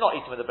 even if it's not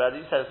eaten with the bread.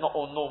 You said it's not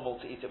all normal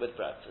to eat it with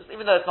bread, so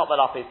even though it's not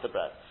malafes the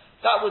bread.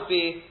 That would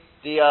be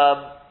the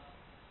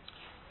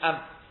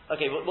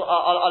okay.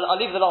 I'll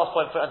leave the last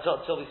point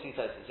until we see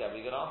Tosfos. Yeah,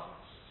 were you going to ask?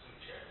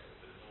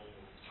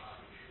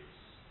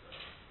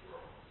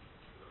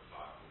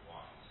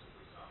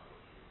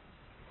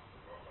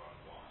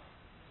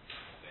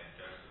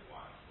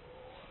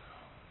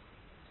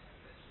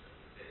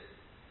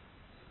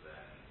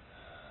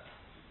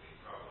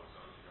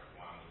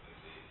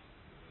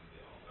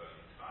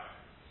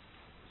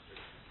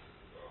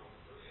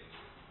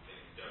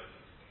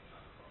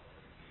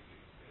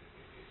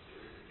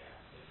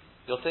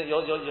 You're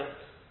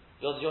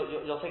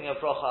thinking of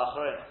bracha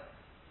achrona.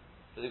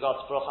 With regards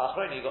to bracha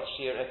achrona, you've got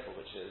shir ikul,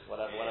 which is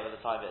whatever the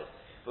time is.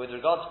 But with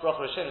regards to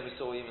bracha rishona, we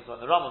saw even on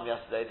the Rambam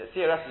yesterday that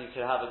theoretically you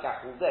could have a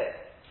gap all day,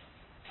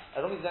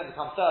 as long as you don't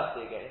become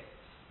thirsty again.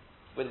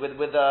 With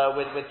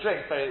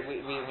drinks,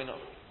 we not.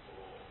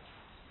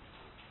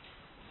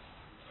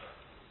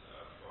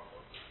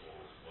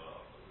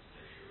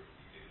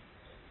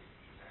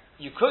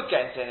 You could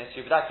get into an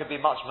issue, but that could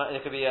be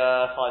it could be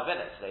 5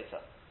 minutes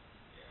later.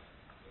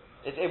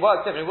 It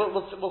works differently.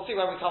 We'll see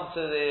when we come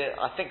to the.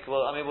 I think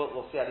we'll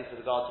see at least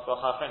with regards to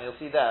bracha achrona. You'll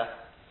see there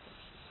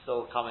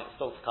still to come.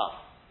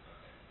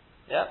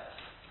 Yeah.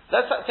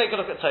 Let's take a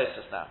look at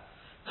Tosfos now.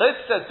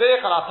 Tosfos says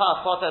birich al pas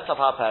potes of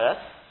parperet.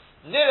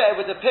 Nire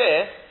would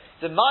appear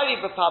the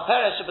ma'iri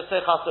b'parperet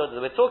shebeseichas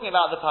suda. We're talking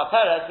about the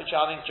parperet which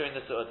are having during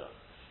the suda.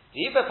 The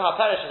iber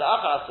parperet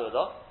shebachar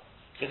suda.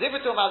 Because if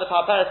we're talking about the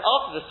parperet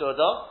after the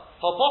suda.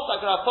 Our Papa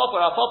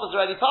is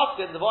already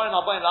passed it, the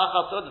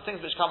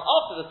things which come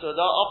after the Suda,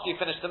 after you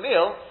finish the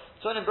meal,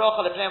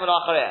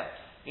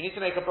 you need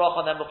to make a bracha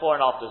on them before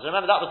and after. So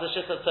remember that was the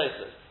shita of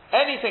Tosfos.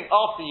 Anything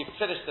after you've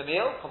finished the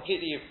meal,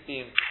 completely you've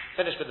been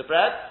finished with the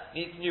bread,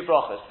 needs new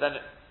brachas. Then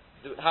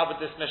how would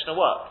this Mishnah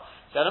work?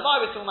 So the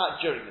we're talking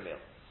about during the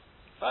meal.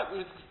 Right?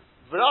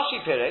 Rashi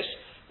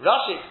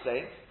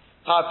explains,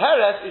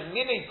 Parperet is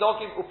mini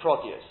dogim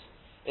uprotius.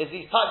 Is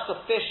these types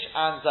of fish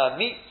and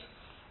meat.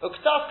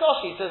 Uktas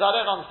Koshi says, I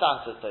don't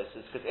understand, says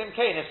Tosfos, because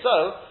if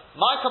so,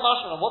 my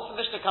kamashman, and what's the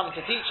Mishnah coming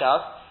to teach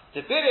us?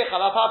 The birich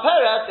ala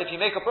parperet, if you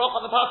make a broch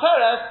on the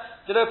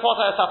parperet, the lo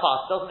potar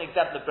tapas, doesn't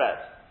exempt the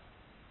bread.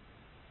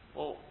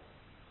 Well,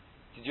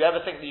 did you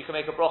ever think that you can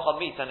make a broch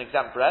on meat and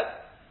exempt bread?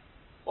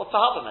 What's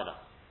the havamina?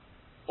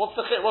 What's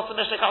the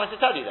Mishnah coming to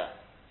tell you there?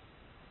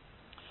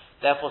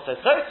 Therefore, says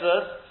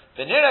Tosfos,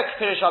 the nirek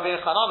pirish Rabbeinu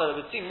Chananah,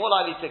 that would seem more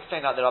likely to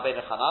explain that the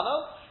Rabbeinu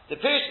Chananah.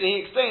 The pirish that he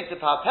explains to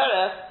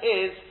parperet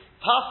is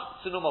pas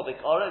sunumo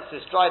bikora, it's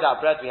this dried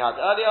out bread we had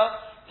earlier.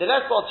 The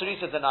less bol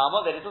teresa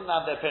denama, that it doesn't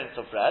have the appearance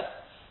of bread.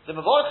 The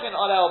mevorchin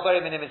ala al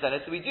beri minim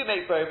mizonis, so we do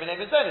make beri minim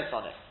mizonis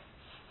on it.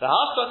 The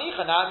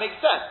hashtonicha now it makes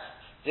sense.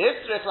 The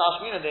iftrich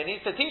lashmina, they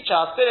need to teach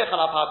us birich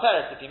ala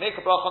parperet. If you make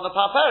a brach on the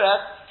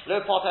parperet,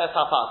 lo poter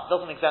tapas, it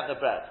doesn't exempt the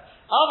bread.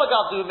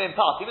 Avagav du min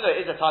pas, even though it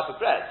is a type of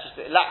bread, just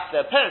it lacks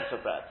the appearance of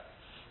bread.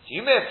 So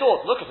you may have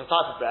thought, look, it's a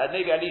type of bread,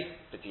 maybe at least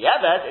with the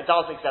evet, it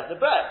does exempt the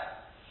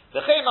bread. The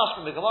Chay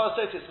Mashman the Gemara,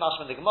 so it's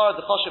Mashman the Gemara,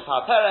 the Choshev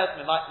Parperet,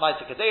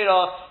 Maita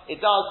Kadera, it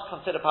does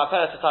consider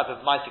Parperet a type of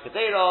Maita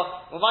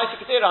Kadera. Well, Maita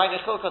Kadera,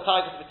 Hainish Kolka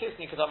Tigers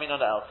Batisni Kadamin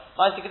on El.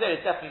 Maita Kadera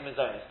is definitely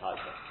Mazonis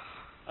type thing.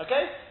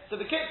 Okay? So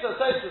the Kitzur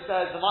Tosfos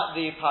says the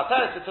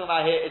Parperet we're talking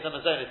about here is a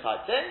Mazonis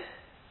type thing.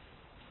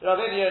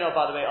 Rabbeinu Yonah,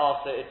 by the way,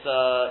 after he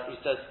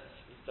says,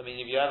 have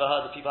you ever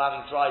heard of people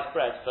having dried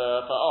bread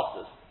for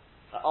afters?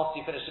 After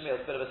you finish the meal,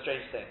 it's a bit of a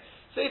strange thing.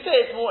 So you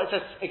say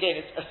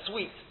it's a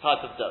sweet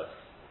type of dough.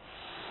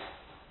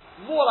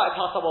 More like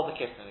Pasabal the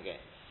Kisnin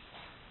again.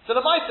 So the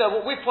Maisa,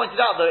 what we pointed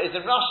out though, is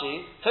in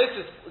Rashi,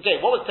 Tosfos,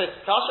 what was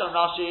Tosfos' kasha on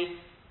Rashi?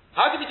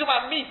 How can we talk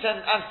about meat and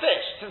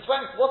fish? Since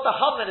when, what's the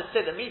Havman to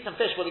say that meat and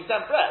fish will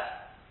exempt bread?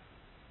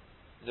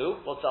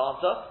 No, what's the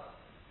answer?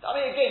 I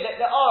mean, again,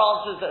 there are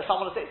answers that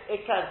someone will say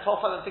Ikka and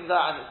Tofa and things like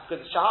that, and it's good.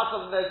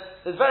 Shahakal, and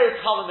there's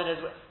various common in it.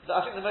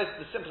 I think the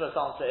simplest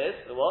answer is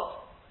the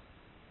what?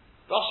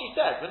 Rashi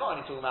said, we're not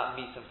only talking about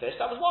meat and fish,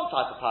 that was one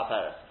type of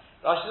parperes.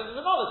 Rashi said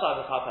there's another type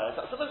of parperes,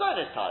 that's the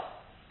Mazonis type.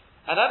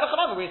 And then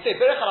when we say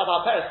Birich al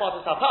parperes,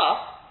 Partas Hapas,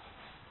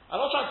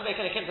 I'm not trying to make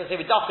any kinks and say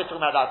we dafka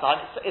talking about that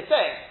time. It's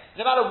saying,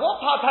 no matter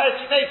what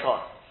parperes you make on,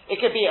 it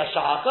could be a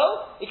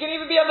shahako, it can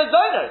even be a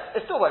mazonos,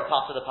 it still won't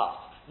pass to the pass.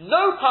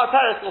 No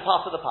parperes will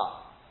pass to the pass.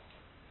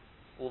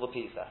 All the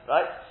peas there,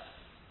 right?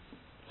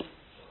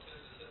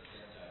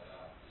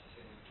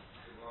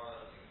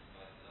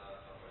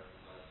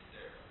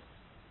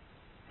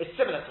 It's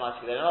similar to Maisa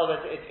Kedera. In other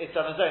words, it's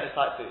a mazonos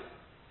type food.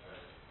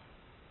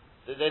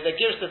 The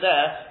Girsa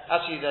there,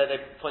 actually they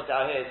point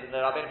out here, in the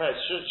Rabbeinu Perez,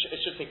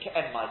 it should say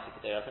Ke'en Maisa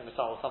Kedera, I think there's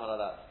something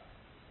like that.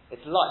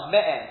 It's like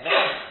Me'en.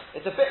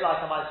 It's a bit like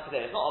a Maisa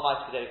Kedera. It's not a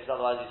Maisa Kedera, because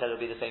otherwise you said it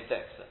would be the same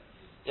thing. So,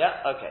 yeah?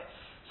 Okay.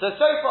 So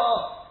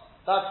far,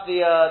 that's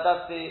the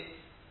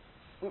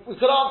we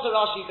could answer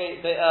Rashi,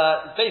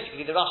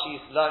 basically the Rashi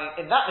is learning,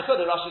 in that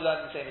Nakuda, Rashi is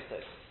learning the same as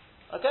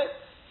Tosfos. Okay?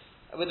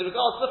 With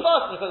regards to the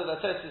first Nakuda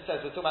that Tosfos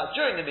says, we're talking about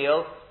during the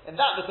meal, in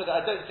that Nakuda,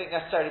 I don't think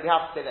necessarily we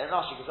have to say that in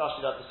Rashi, because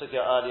Rashi learned the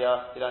Sugya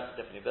earlier, he learned it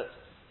differently, but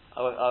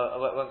I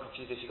won't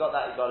confuse you. If you got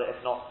that, you got it.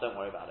 If not, don't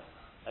worry about it.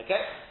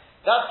 Okay?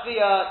 That's the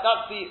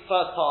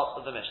first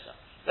part of the Mishnah.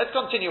 Let's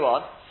continue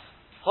on.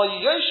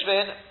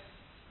 Yoshvin,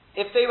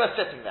 if they were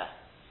sitting there.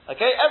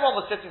 Okay?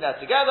 Everyone was sitting there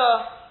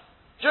together,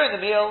 during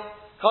the meal,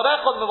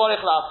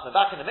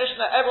 back in the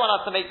Mishnah, everyone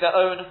has to make their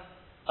own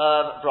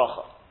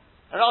bracha.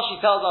 And Rashi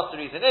tells us the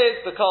reason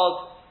is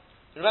because,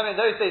 remember in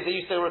those days they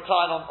used to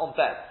recline on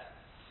beds.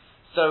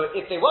 So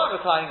if they weren't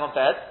reclining on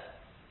beds,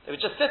 they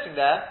were just sitting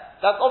there,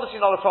 that's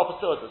obviously not a proper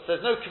suda. So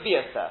there's no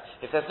kaviyas there.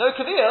 If there's no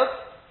kaviyas,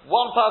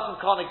 one person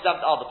can't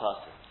exempt the other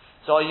person.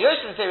 So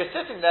Yoshim say we're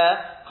sitting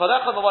there,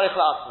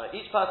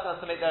 each person has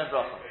to make their own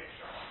bracha.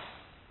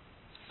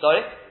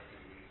 Sorry?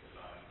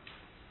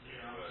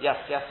 Yes.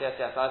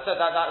 I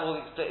said that will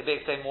be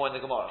explained more in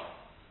the Gemara.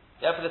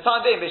 Yeah, for the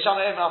time being, we'll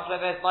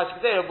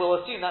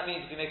assume that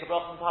means if you make a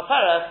bracha on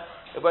Paperes,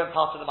 it won't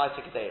pass to the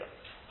Ma'aseh Kedera.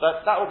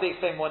 But that will be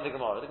explained more in the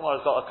Gemara. The Gemara's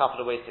got a couple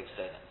of ways to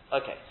explain it.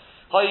 Okay.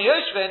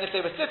 If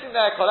they were sitting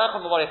there, each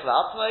one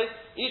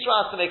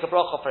has to make a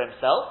bracha for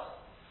himself.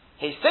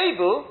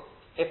 Heisebu,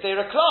 if they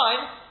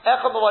recline,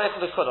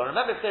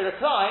 remember, if they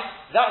recline,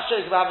 that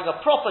shows we're having a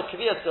proper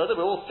Kaviyah Suda,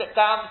 we all sit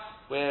down,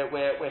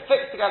 we're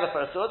fixed together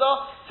for a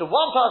Suda, so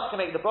one person can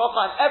make the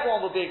bracha and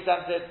everyone will be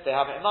exempted, they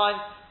have it in mind,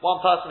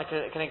 one person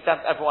can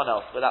exempt everyone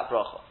else with that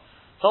bracha.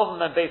 Told them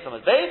then based on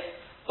his base,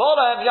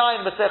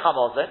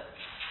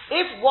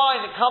 if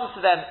wine comes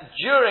to them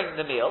during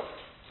the meal,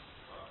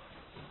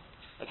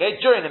 okay,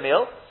 during the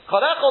meal,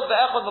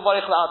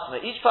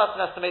 each person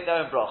has to make their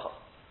own bracha.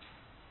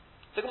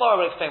 The Gemara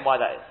will explain why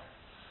that is.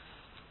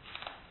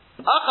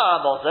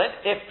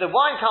 If the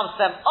wine comes to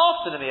them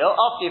after the meal,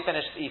 after you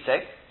finished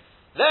eating,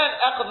 then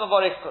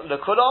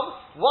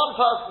one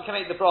person can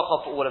make the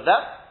bracha for all of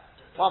them.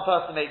 One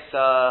person makes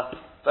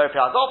very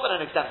often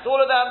and exempts all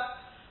of them.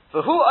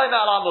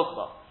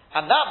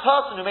 And that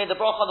person who made the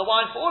bracha on the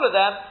wine for all of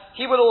them,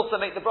 he will also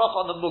make the bracha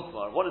on the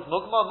mugmar. What is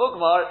mugmar?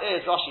 Mugmar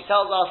is, Rashi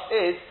tells us,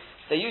 is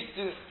they used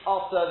to,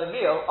 after the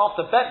meal,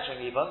 after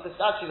benching even, this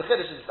actually the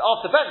Chiddush is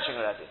after benching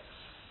already.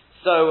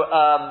 So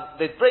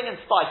they'd bring in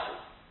spices.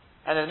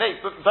 And then make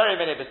very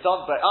many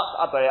biston,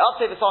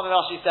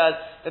 Rashi says,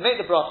 they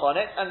make the bracha on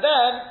it, and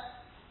then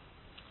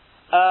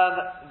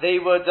they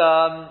would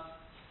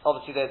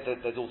obviously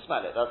they'd all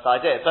smell it, that's the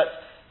idea. But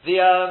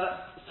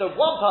so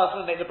one person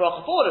would make the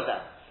bracha for all of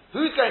them.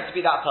 Who's going to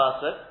be that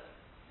person?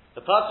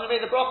 The person who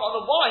made the bracha on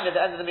the wine at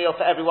the end of the meal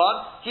for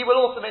everyone, he will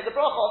also make the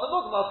bracha on the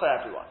mugmah for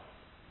everyone.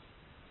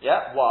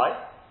 Yeah,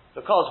 why?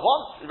 Because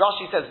once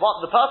Rashi says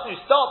the person who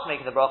starts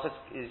making the bracha,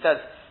 he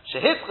says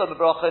shehitzcha the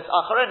bracha is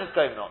acharon is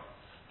going on.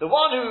 The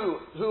one who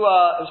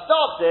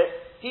starts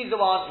it, he's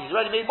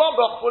already made one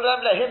bracha for all of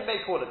them, let him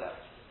make all of them.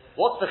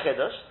 What's the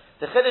chiddush?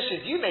 The chiddush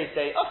is you may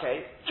say,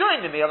 okay,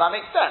 during the meal that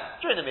makes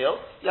sense. During the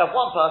meal, you have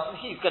one person,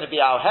 he's going to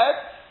be our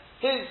head,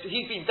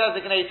 he's been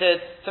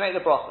designated to make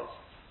the brachas.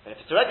 And if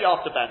it's already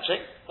after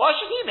benching, why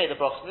should he make the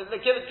brachas?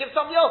 Give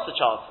somebody else a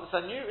chance. It's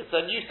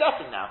a new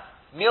setting now.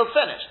 Meal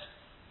finished.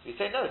 So you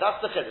say, no,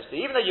 that's the chiddush. So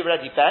even though you've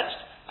already benched,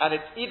 and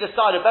it's either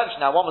side of benching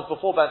now, one was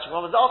before benching,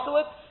 one was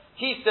afterwards,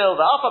 he's still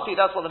the afapi,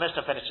 that's what the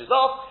Mishnah finishes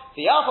off.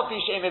 The afapi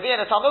she'emevien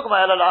etam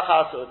mugma ela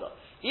la'achar su'udah.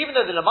 Even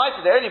though the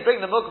lemaisa, they only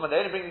bring the mugma, they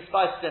only bring the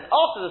spices in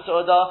after the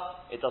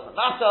su'udah, it doesn't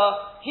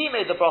matter. He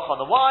made the bracha on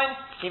the wine,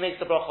 he makes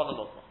the bracha on the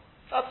mugma.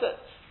 That's it.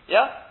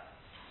 Yeah?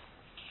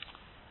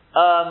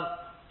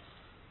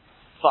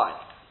 Fine.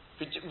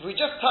 If we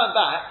just turn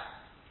back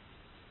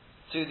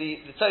to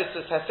the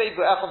Tosfos Hasebu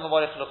Echon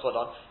Mavarich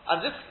L'Chodon,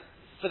 and just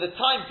for the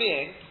time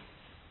being,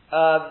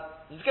 I'm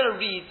just going to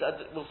read,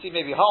 we'll see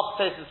maybe half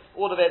the Tosfos,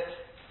 all of it,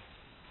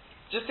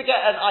 just to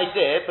get an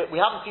idea, but we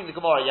haven't seen the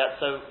Gemara yet,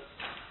 so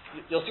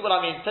you'll see what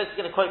I mean. Tosfos is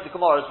going to quote the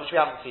Gemaras, which we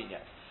haven't seen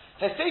yet.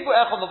 I'll tell you why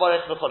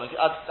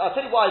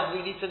we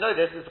need to know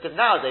this, is because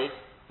nowadays,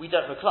 we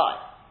don't recline.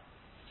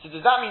 So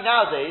does that mean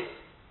nowadays,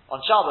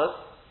 on Shabbos,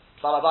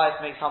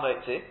 Balabayas makes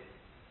Hamot too?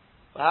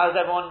 Well, how does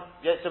everyone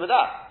get to with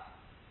that?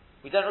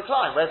 We don't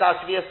recline. Where's our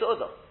Kaviyah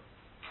Su'udah?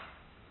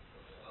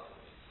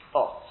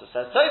 Oh, so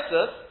says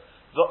Tosfos,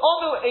 the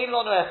Onu Ein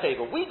Lonu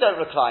Eseba. We don't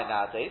recline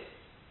nowadays.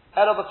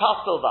 Elo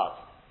b'pastel bad.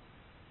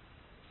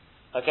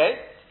 Okay?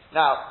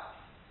 Now,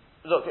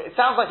 look, it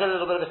sounds like a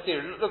little bit of a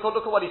theory. Look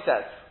at what he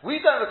says. We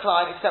don't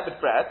recline except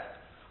with bread.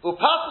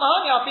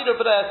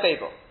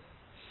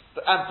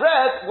 And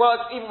bread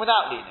works even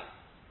without leaning.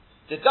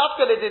 Because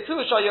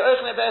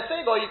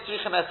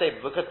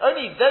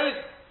only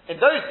in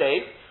those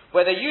days,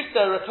 where they used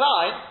to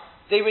recline,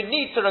 they would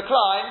need to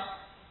recline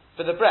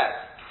for the bread.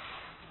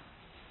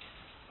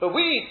 But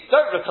we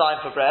don't recline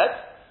for bread,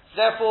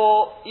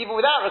 therefore, even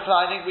without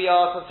reclining, we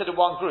are considered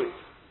one group.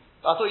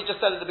 I thought you just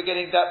said at the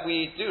beginning that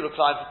we do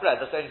recline for bread.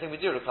 That's the only thing we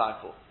do recline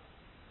for.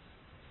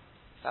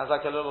 Sounds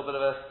like a little bit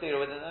of a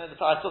theory.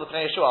 I saw the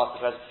Pnei Yeshua answer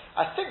the question.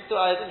 I didn't see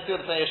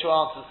what the Pnei Yeshua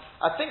answers.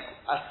 I think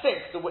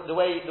the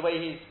way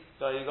he's.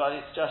 So you got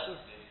any suggestions?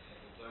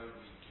 Although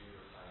we do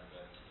recline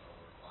bread, it's not a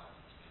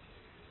requirement to make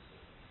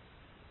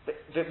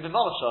it The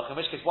Monoshach, in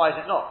which case, why is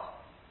it not?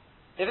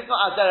 If it's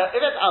not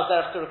al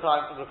derech to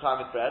recline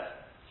with bread,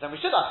 then we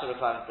should have to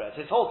recline with bread.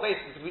 His whole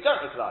basis is because we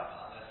don't recline.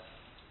 Unless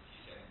he's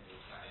saying the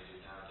recline they do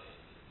nowadays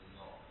is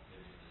not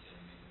maybe the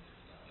same reason if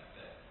it's not back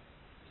there.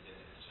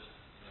 It's just,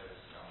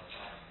 it's not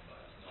reclining,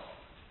 but it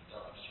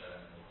doesn't show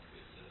any more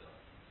clear sizzle.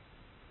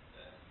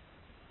 So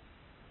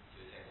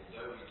he's saying,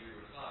 although we do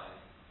recline,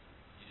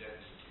 you don't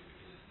need to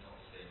because it's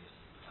not the same as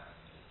reclining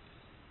in those days.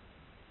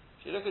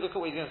 If you look at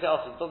what he's going to say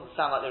also, it doesn't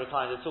sound like they're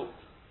reclining at all.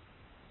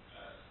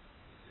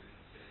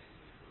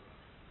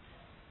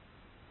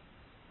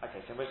 Okay,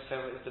 so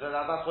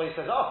that's what he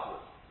says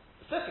afterwards.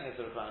 The sitting is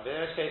the reclining, but in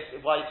which case,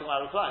 why are you talking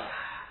about reclining?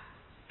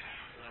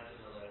 That's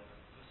another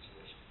question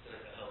which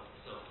helps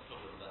solve the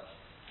problem, but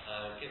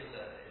given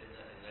that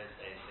in those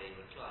days they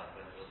reclined,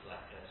 when it was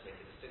like to make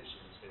a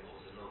distinction between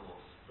what was a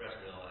normal bread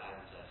meal and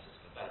sort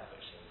of a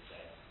banquet, shall we say.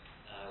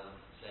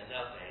 So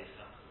nowadays,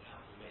 how can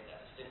we make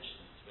that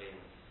distinction between,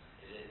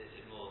 is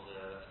it more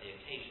the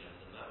occasion,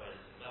 whether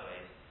it's the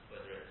moed,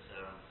 whether it's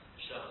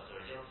Shabbos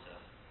or a Yom Tov?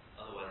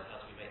 Otherwise, how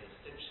do we make the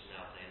distinction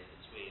nowadays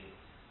between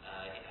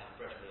a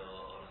bread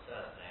meal on a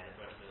Thursday and a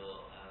bread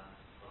meal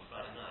on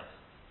Friday night?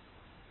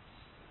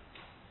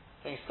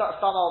 I think some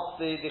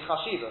the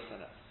chashivas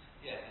in it.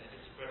 Yeah, and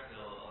if it's a bread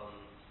meal on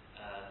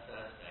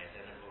Thursday,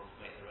 then everyone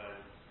can make their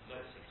own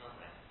motzi, can't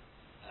they?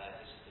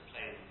 It's just a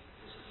plain,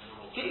 it's just a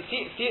normal.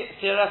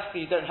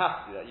 Theoretically, you don't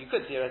have to do that. You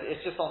could theoretically.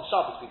 It's just on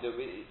Shabbos we do.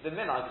 The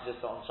minhag is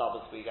just on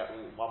Shabbos.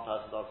 One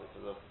person does it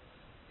for the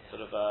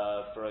sort of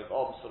Baruch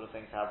Om sort of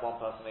thing to have one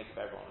person make it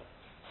for everyone.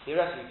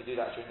 Theoretically, you could do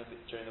that during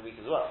the week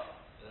as well.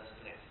 So that's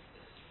connected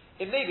to this.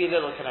 It may be a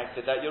little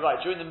connected. That you're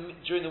right.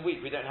 During the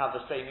week, we don't have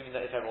the same. Even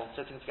that if everyone's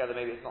sitting together,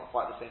 maybe it's not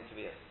quite the same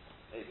kaviyah.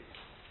 Maybe.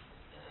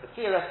 But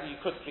theoretically, you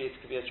could create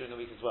kaviyah during the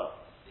week as well.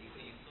 But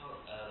you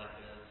can't like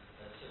a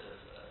sort of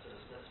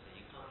mitzvah.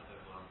 You can't have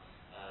everyone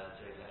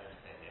doing their own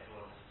thing.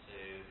 Everyone has to,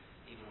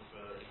 even if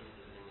there's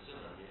an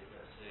Mizunah, you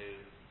have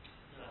to.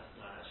 No,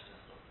 actually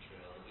that's not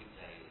true. On the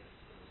weekday,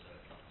 it's also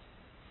not.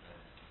 So,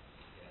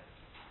 yeah.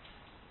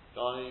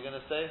 Don, are you going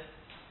to say? I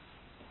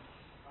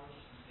was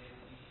just going to say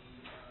that in the same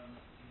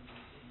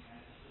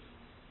kind of system,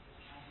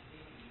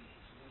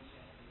 what he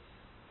said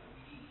that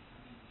we need.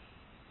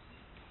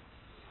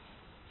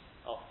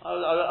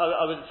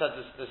 I would have said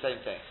the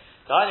same thing.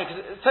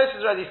 Because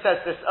Tosfos already said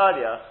this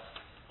earlier.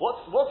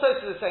 What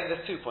Tosfos is saying,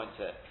 there's 2 points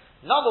here.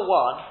 Number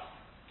one,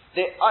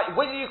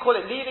 whether you call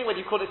it leaning, whether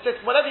you call it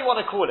sitting, whatever you want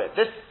to call it,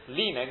 this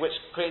leaning, which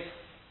creates,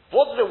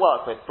 what does it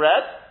work with?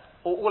 Bread?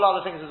 Or all other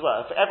things as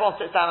well? If everyone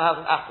sits down and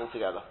has an apple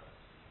together.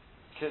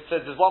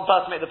 So does one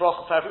person make the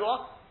bracha for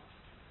everyone?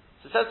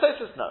 So it says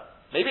Tosfos, no.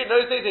 Maybe in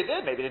those days they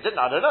did, maybe they didn't,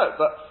 I don't know.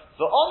 But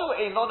the onu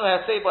ein lonu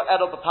heseba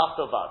elo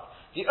b'pastel vad.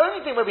 The only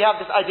thing where we have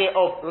this idea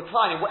of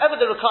reclining, whatever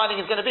the reclining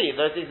is going to be, in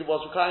those days it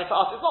was reclining for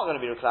us, it's not going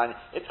to be reclining,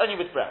 it's only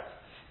with bread.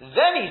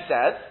 Then he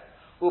says,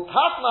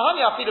 upas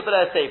mahani afilu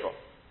b'lei seba.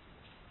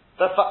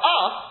 But for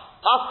us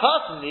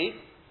personally,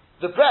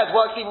 the bread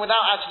works even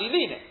without actually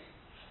leaning.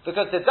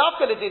 Because the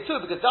dafka did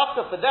too, because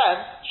dafka for them,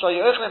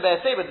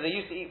 that they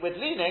used to eat with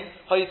leaning,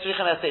 so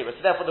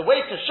therefore the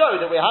way to show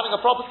that we're having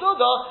a proper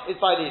suda is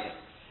by leaning.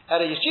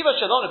 At a yeshiva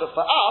shalom, but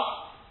for us,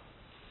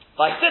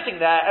 by sitting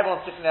there,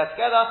 everyone's sitting there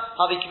together,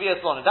 havi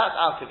kaviyas lonu, that's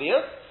our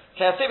kaviyas.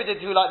 Ke'aseba did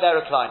too, like they're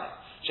reclining.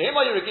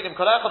 Shehima yurikidim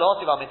kolechad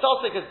osiv al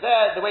mitzos, because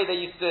there, the way they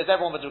used to is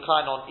everyone would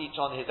recline each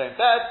on his own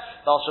bed,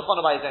 al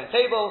shulchan by his own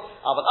table,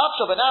 aval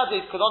achshav and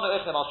nowadays kulonu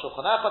echlim al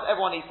shulchan echad,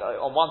 everyone eats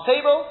on one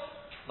table,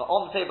 not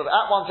on the table, but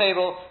at one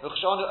table,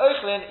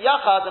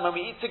 and when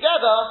we eat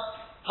together,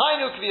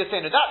 hainu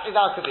kaviyasenu, that is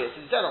our kaviyas.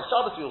 He said on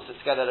Shabbos we all sit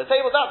together at a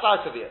table, that's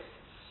our kaviyas.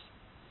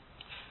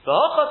 He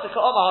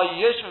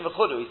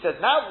says,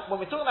 now,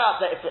 when we're talking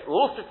about that, if we're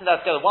all sitting there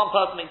together, one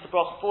person makes the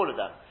bracha for all of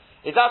them,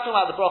 is that talking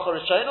about the bracha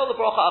Rishon or the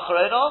bracha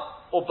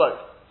Acharona, or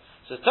both?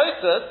 So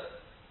Tosfos,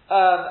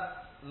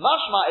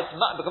 mashma, it's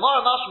the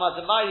Gemara mashma, it's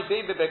a ma'yi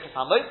bein b'berkas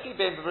hamotzi,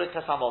 bein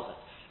b'berkas hamozin.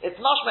 it's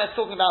mashma, it's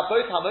talking about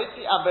both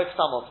hamotzi and both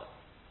samotzi.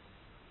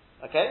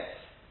 Okay?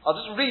 I'll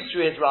just read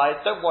through his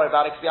rise, don't worry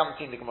about it because we haven't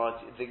seen the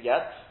Gemara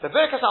yet. But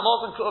Birkas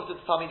Hamotzi ku'uf to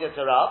Talmidim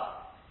to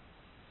Rav.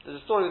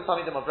 There's a story with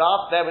Talmidim of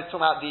Rav. There we're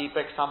talking about the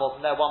Birkas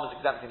Hamotzi, and there one was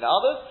exempting the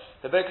others.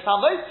 The Birkas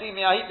Hamotzi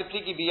mi'ahit the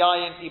pligi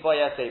biyayin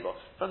iboy esebo.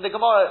 From the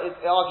Gemara,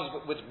 it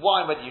argues with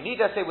wine whether you need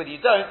esebo, whether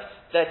you don't.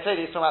 There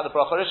clearly it's talking about the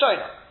bracha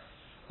rishona.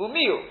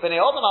 Umiu b'nei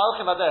odom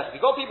ha'olchim adech.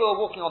 If you've got people who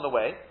are walking on the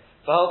way,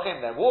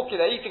 they're walking,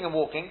 they're eating and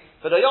walking,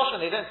 but the Yoshan,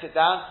 they don't sit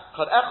down,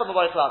 so that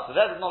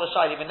is not a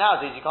shy, even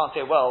nowadays you can't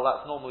say, well,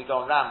 that's normally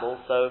go and ramble,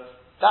 so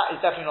that is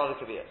definitely not a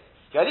kaviyas.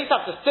 You at least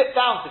have to sit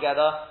down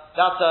together,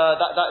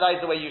 that is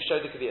the way you show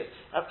the kaviyas.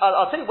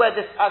 I'll tell you where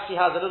this actually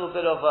has a little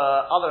bit of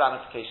other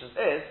ramifications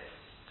is,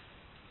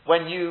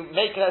 when you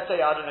make, let's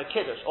say, I don't know,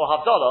 Kiddush or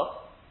Havdalah,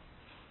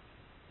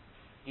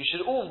 you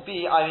should all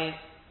be,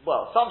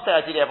 some say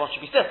ideally everyone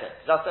should be sitting.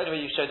 That's the only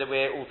way you show that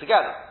we're all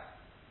together.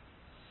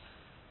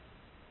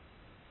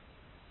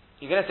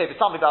 You're going to say, but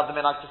some people have the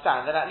minhag to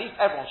stand, then at least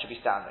everyone should be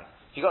standing.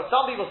 If you've got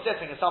some people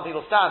sitting and some people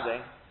standing,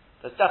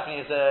 that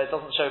definitely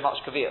doesn't show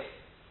much kaviyas.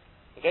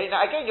 Okay, now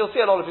again, you'll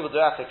see a lot of people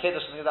do after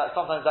Kiddush and things like that.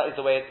 Sometimes that is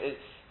the way it is.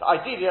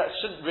 But ideally, that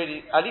shouldn't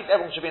really, at least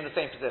everyone should be in the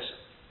same position.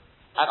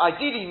 And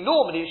ideally,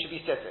 normally, it should be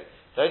sitting.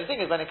 The only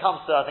thing is when it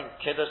comes to, I think,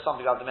 Kiddush, some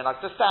people have the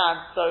minhag to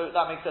stand, so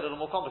that makes it a little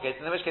more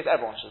complicated, in which case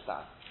everyone should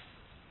stand.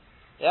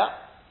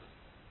 Yeah?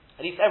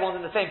 At least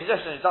everyone's in the same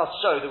position. It does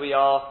show that we're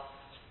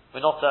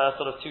not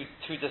sort of two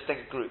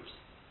distinct groups.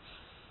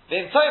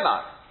 Finishes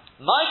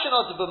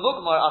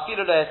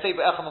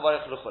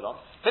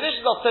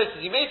off Tosfos.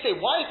 You may say,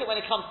 why is it when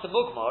it comes to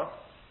Mugmar,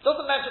 it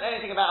doesn't mention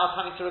anything about us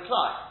having to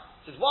recline?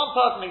 It says one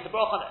person makes a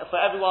bracha for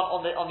everyone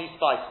on these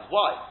spices.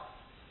 Why?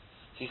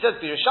 So he says,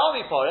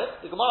 Yerushalmi Porit,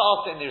 the Gemara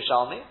asks it in the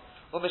Yerushalmi,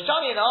 when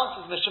Mishani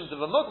answers Mishum to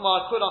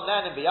Mugmar, Kulam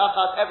Nen and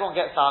Biyachas, everyone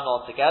gets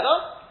Sa'anah together.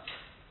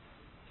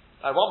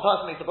 One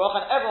person makes a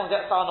bracha and everyone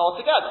gets Sa'anah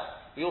together.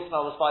 We all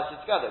smell the spices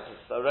together because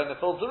the aroma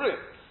fills the room.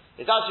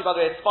 It's actually, by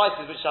the way, it's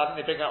spices which I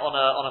think they bring out on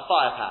a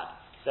fire pan.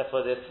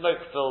 Therefore, the smoke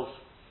fills,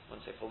 I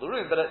wouldn't say fill the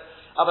room, but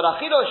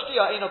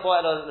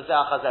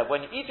when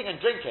you're eating and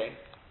drinking,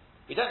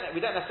 we don't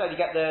necessarily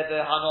get the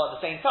hana at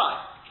the same time.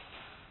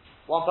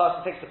 One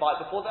person takes a bite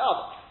before the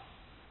other.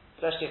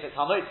 Especially if it's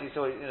hamotzi,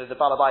 so the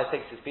balabai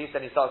takes his piece,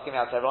 then he starts giving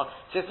out to everyone.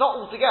 So it's not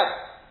all together.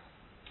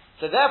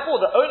 So therefore,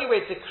 the only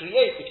way to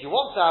create, if you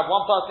want to have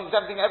one person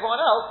exempting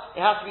everyone else,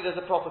 it has to be there's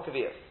a proper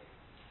kaviyas.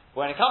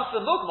 When it comes to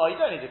the mugma, you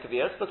don't need a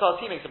kaviyas because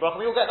he makes a bracha.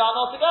 We all get down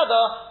all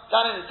together.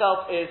 That in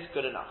itself is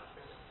good enough.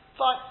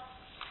 Fine.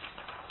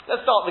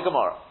 Let's start the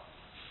Gemara.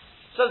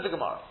 Says the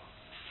Gemara.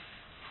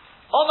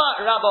 Omar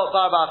Rabba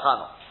Bar Bar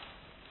Chana.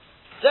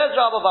 Says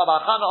Rabba Bar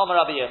Bar Chana Omar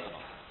Rabbi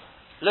Yechanan.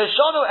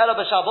 L'shonu ela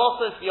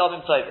b'shabosos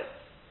v'yomim tovim.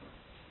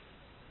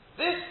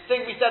 This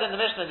thing we said in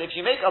the Mishnah is if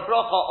you make a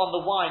bracha on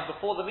the wine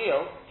before the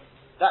meal,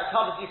 that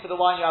covers you for the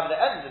wine you have at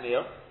the end of the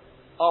meal,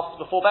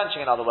 before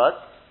benching, in other words.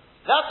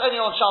 That's only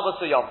on Shabbos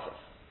or Yom Tov.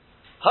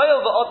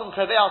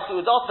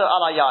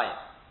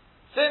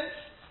 Since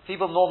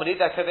people normally,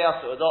 they're Kovei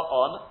Su'udah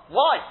on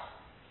wine.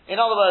 In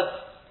other words,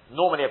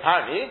 normally,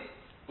 apparently,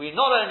 we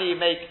not only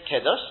make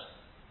Kiddush,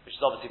 which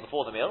is obviously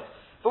before the meal,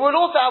 but we'll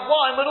also have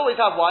wine, we'll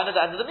always have wine at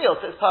the end of the meal,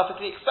 so it's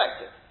perfectly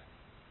expected.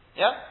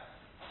 Yeah?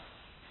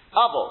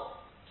 But,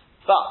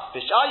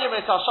 B'sh'ah Yom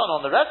Hashon,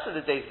 on the rest of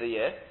the days of the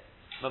year,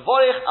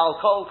 Mevorich al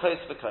kol kos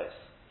v'kos.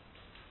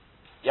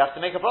 You have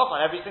to make a bracha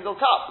on every single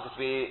cup, because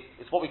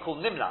it's what we call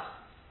nimna.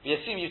 We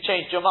assume you've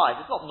changed your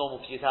mind. It's not normal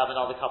for you to have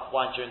another cup of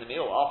wine during the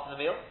meal or after the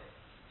meal.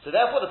 So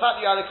therefore, the fact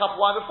that you had a cup of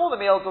wine before the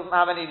meal doesn't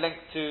have any link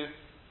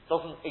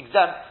doesn't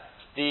exempt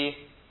the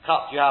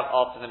cup you have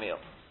after the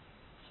meal.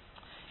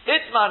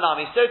 Itzmar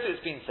Nami, so it's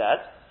been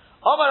said,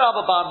 Omar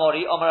Rabba Bar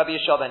Mori, Omar Rabbi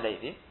Yeshua ben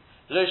Levi,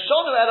 Lo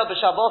shonu ela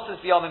b'shavos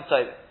v'yomim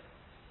tovim.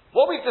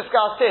 What we've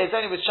discussed here is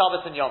only with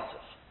Shabbos and Yom Tov.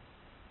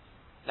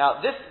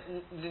 Now, the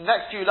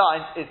next few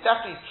lines is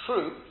definitely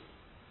true.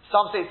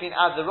 Some say it's been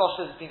added, the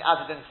Rosh has been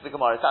added into the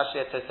Gemara. It's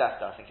actually a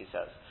Tosefta, I think he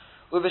says.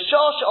 With a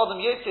shor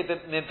she'odam yotzei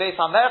min beis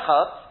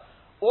hamerchat,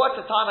 or at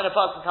the time when a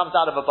person comes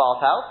out of a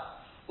bathhouse,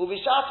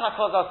 uvishat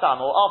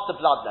hakozasam, or after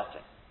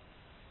bloodletting.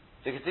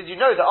 Because did you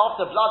know that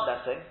after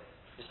bloodletting,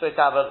 you're supposed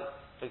to have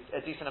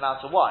a decent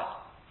amount of wine?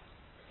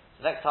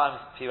 So next time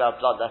people have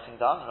bloodletting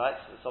done, right?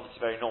 So it's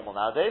obviously very normal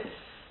nowadays.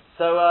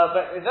 So,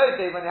 but in those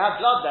days when they had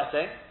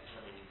bloodletting,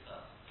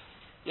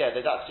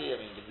 there's actually,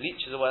 with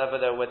leeches or whatever,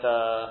 that was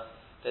the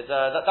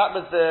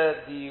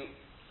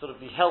sort of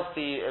the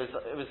healthy,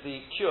 it was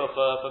the cure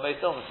for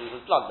most illnesses,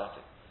 was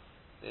bloodletting.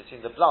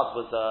 The blood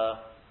was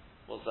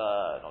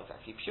not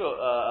exactly pure,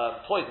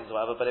 poisons or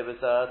whatever, but it was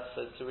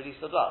to release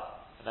the blood.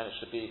 And then it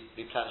should be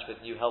replenished with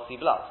new healthy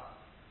blood.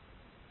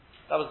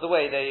 That was the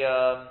way they,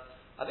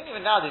 I think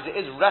even nowadays it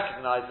is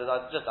recognised as,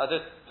 I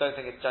don't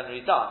think it's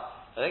generally done.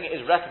 I think it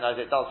is recognised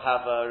it does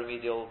have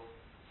remedial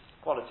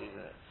qualities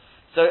in it.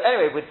 So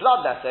anyway, with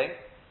bloodletting,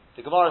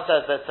 the Gemara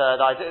says that,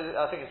 I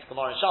think it's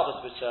Gemara in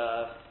Shabbos, which,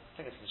 I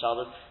think it's in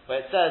Shabbos,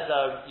 where it says,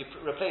 you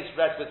replace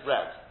red with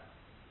red.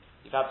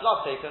 You've had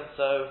blood taken,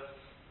 so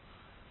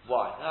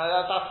Why?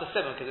 That's the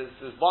simon, because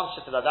there's one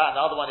shita like that, and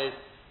the other one is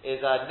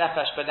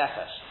nefesh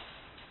benefesh.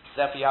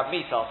 Therefore, you have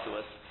meat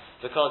afterwards.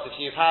 Because if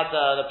you've had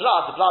the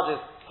blood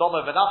is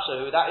domo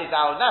benafsha, that is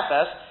our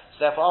nefesh.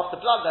 So therefore, after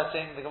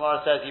bloodletting, the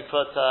Gemara says you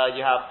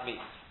have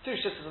meat. Two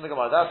shittas in the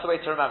Gemara. That's the way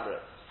to remember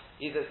it.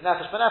 Either it's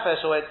nefesh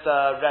benefesh or it's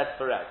red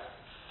for red.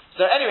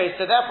 So anyway,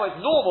 so therefore,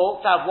 it's normal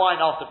to have wine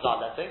after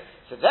bloodletting.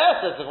 So there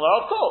says the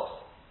Gemara, of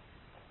course.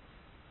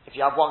 If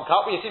you have one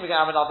cup, we assume you're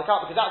going to have another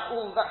cup because that's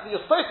all that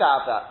you're supposed to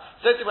have that.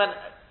 Certainly when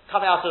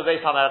coming out of the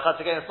Beis HaMerchatz,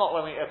 again, it's not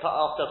when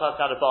after a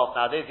person had a bath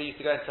nowadays. They used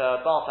to go into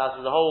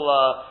bathhouses, a whole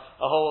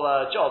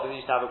job. They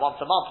used to have it once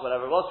a month,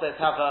 whatever it was. So to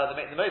have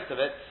they make the most of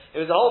it. It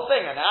was a whole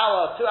thing, an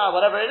hour, 2 hours,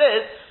 whatever it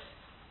is.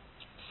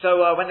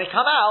 So when they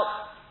come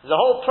out, there's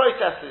a whole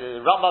process.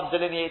 Rambam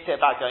delineates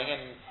it about going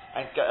in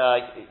and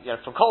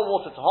from cold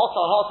water to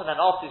hot, and then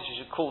afterwards you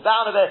should cool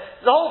down a bit.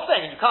 There's a whole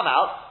thing, and you come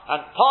out,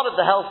 and part of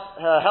the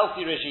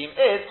healthy regime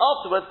is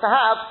afterwards to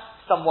have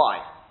some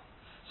wine.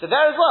 So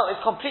there as well,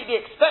 it's completely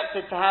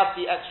expected to have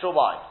the extra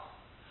wine.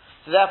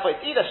 So therefore,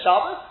 it's either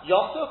Shabbos,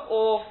 Yom Tov,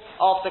 or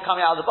after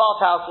coming out of the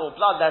bathhouse or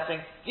bloodletting.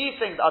 These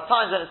things are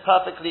times when it's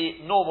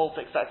perfectly normal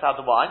to expect to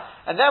have the wine,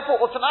 and therefore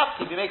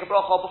automatically, if you make a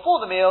bracha before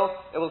the meal,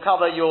 it will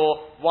cover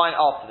your wine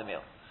after the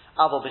meal.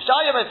 But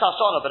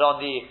on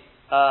the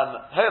on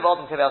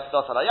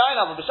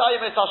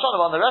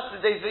the rest of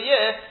the days of the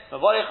year,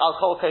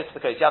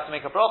 you have to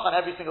make a bracha on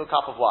every single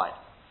cup of wine.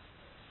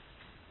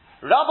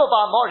 Rabba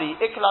bar Mori,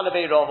 ikla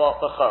lebei rova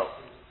b'chol.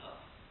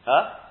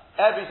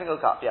 Every single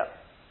cup, yeah.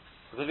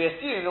 Because we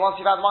assume that once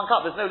you've had one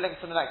cup, there's no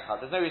link to the next cup.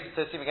 There's no reason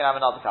to assume you're going to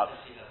have another cup.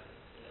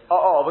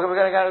 We're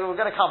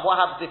going to come. What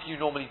happens if you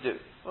normally do?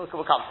 We'll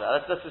come to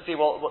that. Let's just see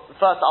what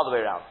first the other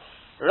way around.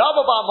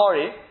 Rabba bar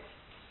Mori,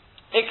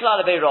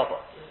 ikla lebei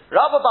rova.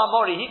 Rabba bar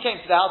Mori, he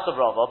came to the house of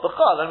Rava,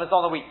 b'chol, and it was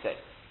on a weekday.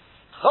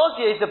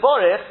 Chosye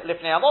deborich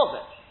lifnei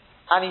hamozin.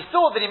 And he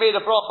saw that he made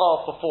a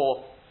bracha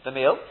before the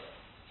meal.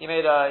 He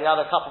had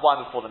a cup of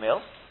wine before the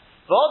meal.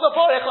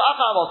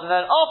 And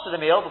then after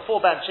the meal, before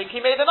benching, he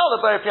made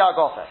another borich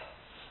piagofe.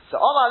 So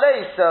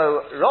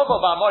Rabba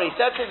bar Mori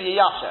said to him,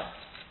 Yiyashem.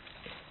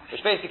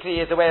 Which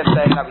basically is a way of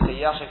saying, that we say,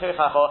 Yiyashem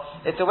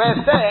Kirchacho. It's a way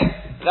of saying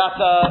that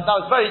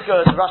was very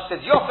good. Rashi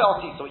says, Yofe al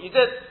tisa. What you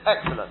did,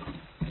 excellent.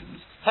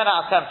 10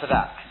 out of 10 for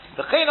that.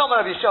 The Chinom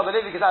of Yeshua ben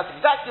Levi, because that's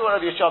exactly what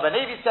Rabbi Yeshua ben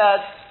Levi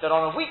said, that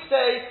on a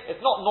weekday, it's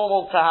not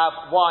normal to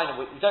have wine,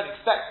 we don't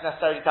expect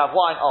necessarily to have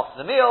wine after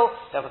the meal,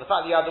 therefore the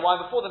fact that you have the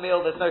wine before the meal,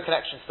 there's no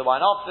connection to the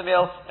wine after the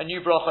meal, a new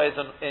bracha is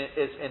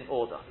in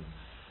order.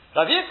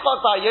 Rav Yitzchak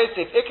bar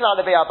Yosef, ikla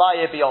lebei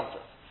Abaye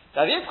b'Yontov.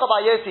 Rav Yitzchak bar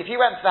Yosef, he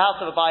went to the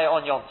house of Abaye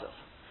on Yontov.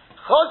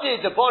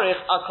 Chodye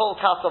deborich akol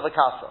kasa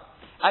v'kasa.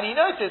 And he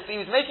noticed he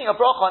was making a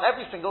bracha on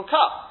every single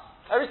cup.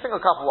 Every single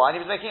cup of wine,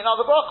 he was making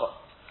another bracha.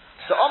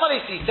 So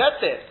Omanis, he said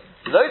to him,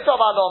 you don't hold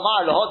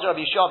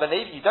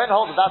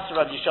that that's to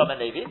Rabbi Yeshua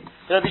ben Levi.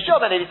 The Rabbi Yeshua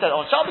ben Levi said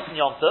on Shabbos and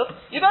Yom Tov,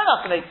 you don't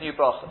have to make new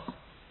brachas.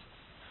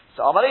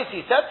 So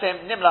Amalisi said to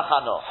him, Nimla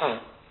Chano.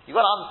 You've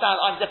got to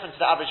understand, I'm different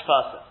to the average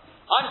person.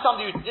 I'm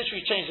somebody who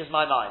literally changes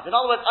my mind. In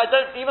other words,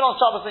 even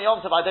on Shabbos and Yom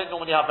Tov, I don't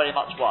normally have very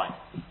much wine.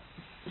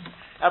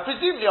 Now,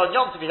 presumably on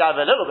Yom Tov, you have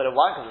a little bit of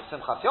wine because it's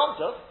Simchas Yom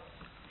Tov,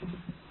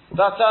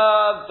 but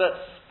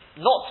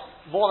not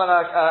more than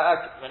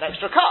an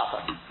extra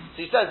cup. So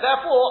he says,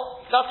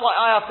 therefore, that's why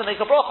I have to make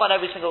a bracha on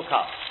every single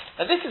cup.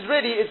 And this is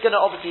going to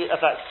obviously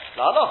affect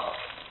the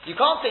halacha. You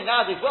can't say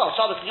nowadays, well,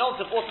 Shabbos and Yom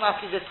Tov,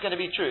 automatically this is going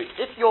to be true.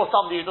 If you're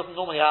somebody who doesn't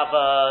normally have,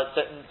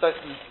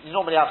 you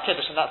normally have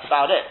kiddush and that's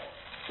about it.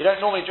 You don't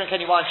normally drink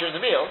any wine during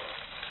the meal.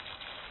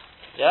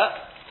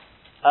 Yeah?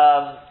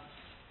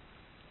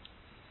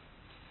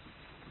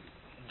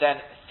 Then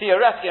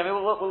theoretically, I mean,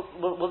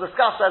 we'll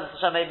discuss that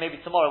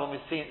maybe tomorrow when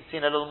we've seen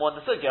a little more in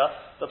the sugya.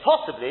 But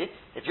possibly,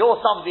 if you're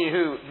somebody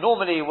who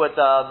normally would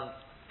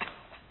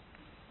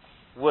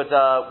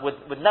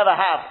never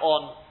have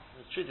on.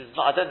 The truth is,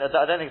 I don't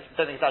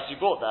think it's actually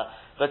brought there.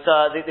 But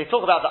they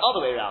talk about the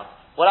other way around.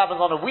 What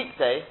happens on a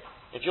weekday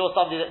if you're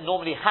somebody that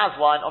normally has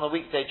wine on a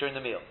weekday during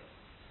the meal?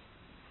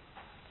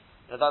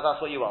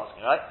 That's what you're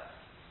asking, right?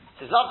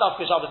 So it's not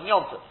Dafka Shabbos and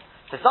Yom Tov.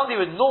 So somebody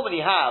would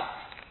normally have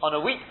on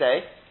a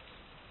weekday,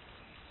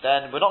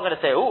 then we're not going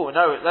to say, oh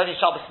no, it's only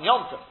Shabbos and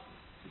Yom Tov.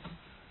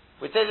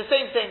 We'd say the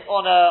same thing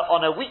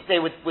on a weekday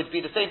would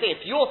be the same thing.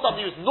 If you're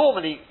somebody who's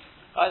normally,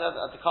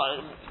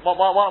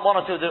 one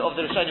or two of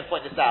the Rishonim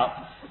point this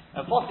out,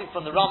 and possibly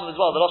from the Rambam as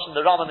well, the Lashon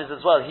the Rambam is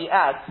as well, he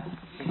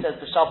says,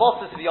 the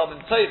Shabbos is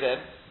Yomim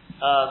Tovim,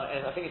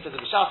 and I think he says,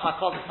 the B'Shas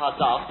HaKodesh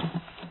Hadam,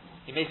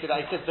 he makes it that,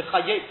 he says,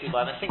 B'Chayetzi,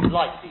 and things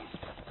like these.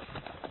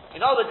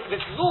 In other words, if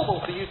it's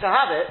normal for you to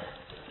have it,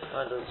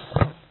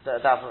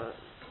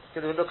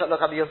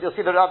 look at me, you'll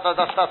see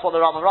that's what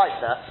the Rambam writes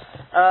there,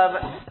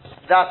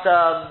 that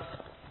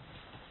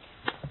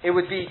it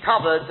would be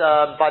covered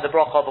by the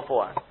bracha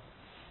beforehand.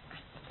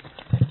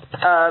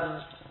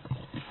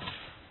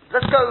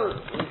 Let's go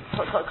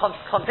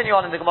continue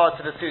on in the Gemara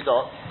to the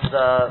Sudot,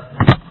 the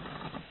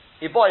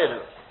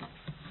Iboyanu.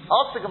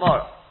 Ask the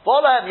Gemara,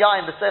 what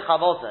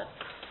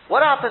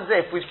happens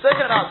if we've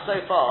spoken about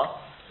so far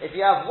if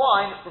you have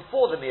wine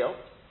before the meal,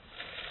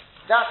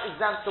 that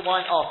exempts the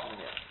wine after the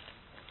meal.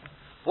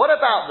 What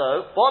about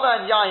though,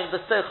 bola and yain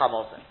b'socha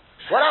mosen?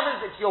 What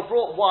happens if you're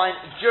brought wine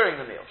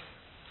during the meal?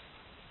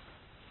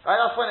 Right,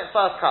 that's when it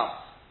first comes,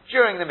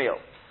 during the meal.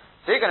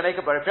 So you're going to make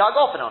a bari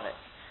priagofen on it.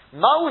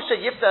 Ma'u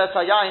sheyifta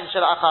yain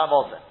shel achar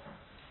mosen.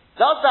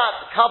 Does that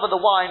cover the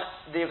wine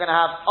that you're going to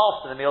have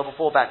after the meal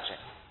before benching?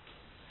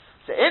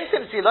 So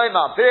intim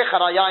siloma birich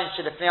harayain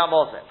shelifnei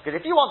mosen. Because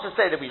if you want to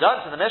say that we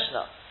learned in the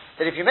Mishnah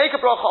that if you make a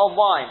bracha on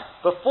wine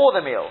before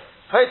the meal,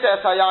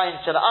 poter hayain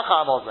shel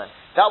achar mosen,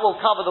 that will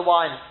cover the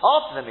wine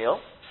after the meal.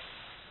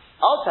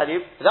 I'll tell you,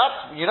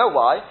 that's, you know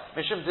why?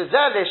 Mishum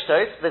dezer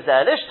lishtos,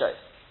 vezer lishtos.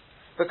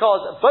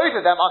 Because both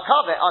of them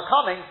are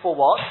coming for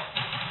what?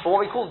 For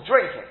what we call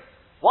drinking.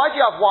 Why do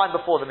you have wine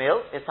before the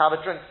meal? It's to have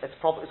a drink, it's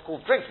called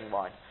drinking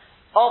wine.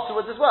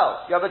 Afterwards as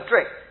well, you have a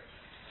drink.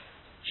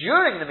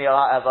 During the meal,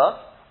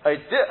 however,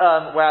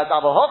 whereas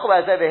Abel Hochel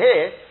is over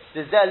here,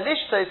 dezer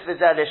lishtos,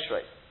 vezer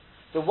lishtos.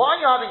 The wine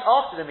you're having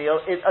after the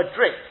meal is a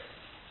drink.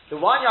 The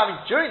wine you're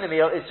having during the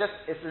meal is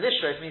it's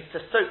lishro, it means to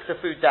soak the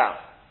food down.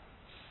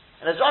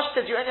 And as Rashi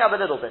says, you only have a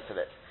little bit of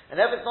it. And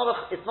therefore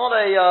it's not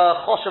a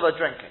choshev of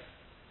drinking.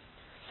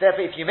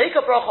 Therefore, if you make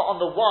a bracha on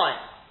the wine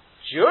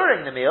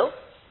during the meal,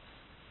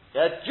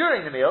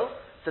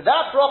 so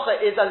that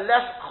bracha is a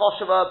less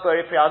choshev of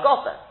bori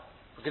priagofen.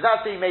 Because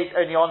that's being made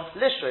only on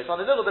lishro. It's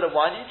on a little bit of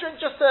wine you drink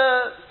just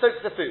to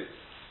soak the food.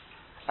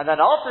 And then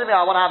after the meal,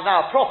 I want to have now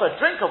a proper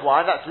drink of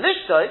wine, that's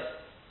lishro,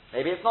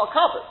 maybe it's not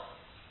covered.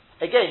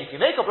 Again, if you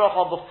make a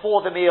bracha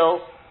before the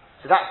meal,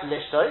 so that's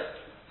lishtos.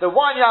 The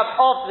wine you have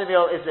after the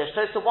meal is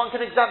lishtos, so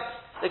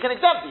they can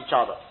exempt each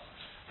other.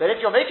 But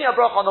if you're making a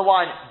bracha on the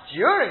wine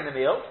during the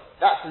meal,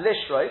 that's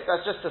lishros,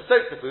 that's just to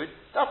soak the food,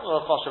 that's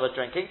not a choshev of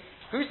drinking.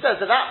 Who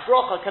says that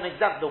bracha can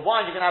exempt the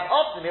wine you can have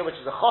after the meal, which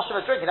is a choshev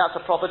of drinking, that's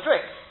a proper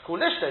drink, called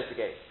lishtos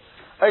again.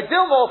 A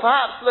dilmor,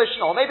 perhaps,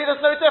 lishno, maybe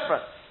there's no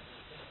difference.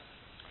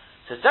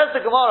 So says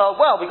the Gemara,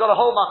 well, we got a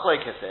whole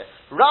machlokes here.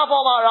 Rav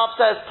Omar Rav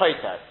says,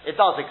 poter, it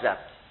does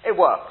exempt. It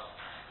works.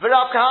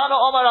 Rav Kahana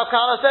Omar Rav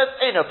Kahana says,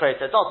 Eino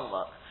Poter, it doesn't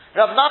work.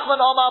 Rav Nachman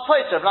Omar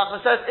Poter, Rav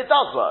Nachman says, it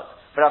does work.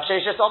 Rav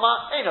Sheshes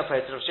Omar, Eino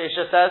Poter, Rav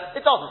Sheshes says,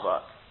 it doesn't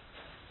work.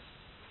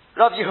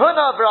 Rav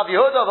Yehuda,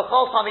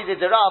 V'chol Tamidei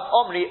de Rav,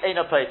 Omri,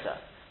 Eino Poter.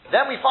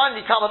 Then we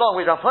finally come along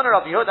with Rav Huna,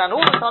 Rav Yehuda, and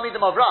all the Tamidim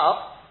of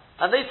Rav,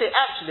 and they say,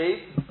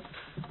 actually,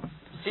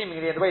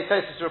 seemingly in the way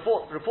Tosfos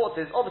reports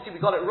is, obviously we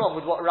got it wrong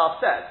with what Rav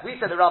said. We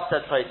said that Rav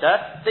said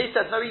Poter, they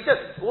said, no, he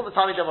didn't. All the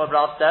Tamidim of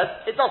Rav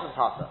said, it doesn't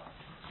happen.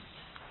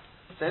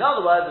 So in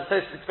other words, the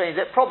Tosfos explains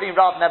it, probably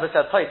Rav never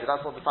said Poter,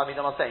 that's what the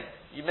Talmidim are saying.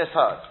 You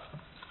misheard.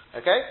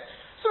 Okay?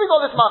 So we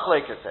got this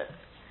machlokes here.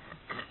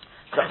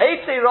 So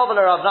Eitzei Rava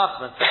Rav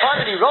Nachman, so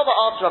finally Rava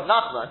asked Rav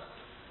Nachman,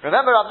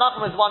 remember Rav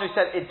Nachman was the one who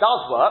said it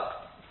does work,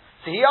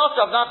 so he asked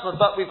Rav Nachman,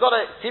 but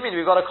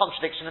seemingly we've got a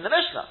contradiction in the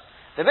Mishnah.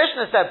 The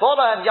Mishnah said,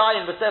 Bola and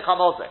Yayin b'seich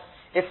hamozeh.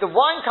 If the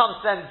wine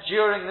comes then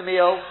during the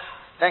meal,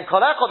 then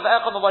kol echad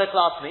ve'echad mavarich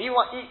la'atzmi.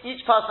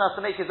 Each person has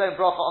to make his own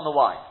bracha on the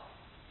wine.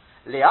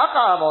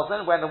 Li'achar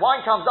hamozeh, when the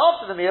wine comes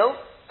after the meal,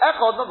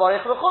 echad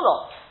mavarich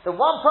l'chulon. The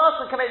one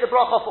person can make the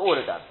bracha for all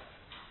of them.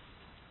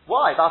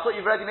 Why? But I thought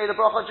you've already made a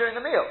bracha during the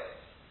meal.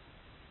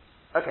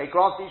 Okay,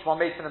 grant each one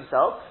made for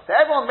themselves. So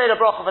everyone made a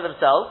bracha for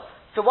themselves.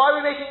 So why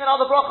are we making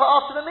another bracha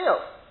after the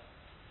meal?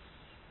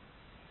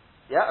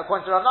 Yeah,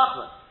 according to Rav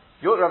Nachman.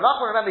 Rav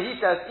Nachman, remember, he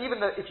says,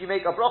 even though if you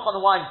make a bracha on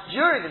the wine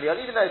during the meal,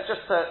 even though it's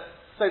just to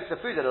soak the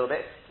food a little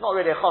bit, it's not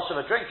really a choshev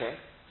of drinking,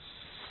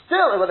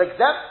 still it will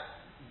exempt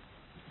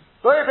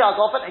Bori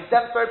Priagofen,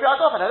 exempt Bori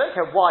Priagofen. I don't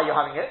care why you're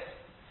having it.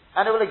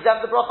 And it will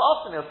exempt the bracha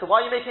after the meal. So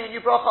why are you making a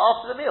new bracha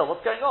after the meal?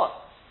 What's going on?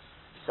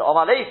 So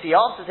Omar Leisi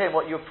answers him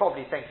what you're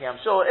probably thinking, I'm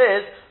sure,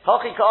 is,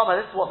 Hachi Ka'amar,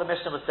 this is what the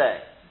Mishnah was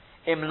saying.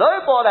 Im lo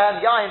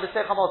b'alehem yayin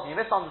b'seich hamozeh. You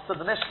misunderstood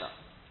the Mishnah.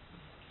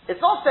 It's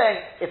not saying,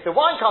 if the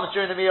wine comes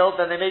during the meal,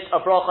 then they make a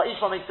bracha,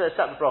 each one makes a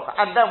separate bracha.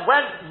 And then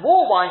when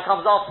more wine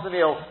comes after the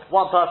meal,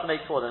 one person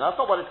makes four. That's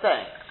not what it's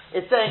saying.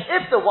 It's saying,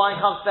 if the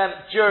wine comes to them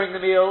during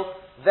the meal,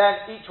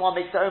 then each one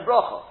makes their own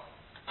bracha.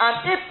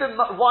 And if the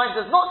wine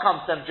does not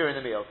come to them during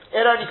the meal,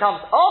 it only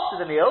comes after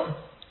the meal,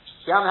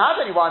 you haven't had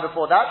any wine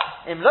before that,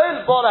 if the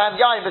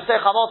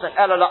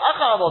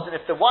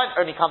wine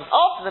only comes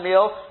after the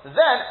meal,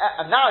 then,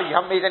 and now you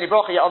haven't made any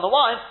bracha yet on the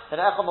wine, then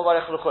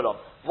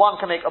one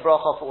can make a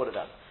bracha for all of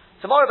them.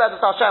 Tomorrow, B'ezras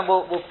Hashem,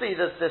 we'll see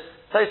this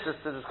Tosfos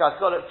to discuss.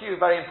 Got a few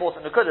very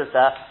important nekudas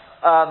there.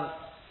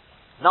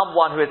 Number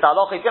one, who is the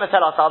halacha? He's going to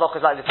tell us the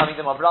halacha is like the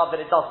Talmidim of Rav, but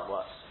it doesn't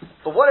work.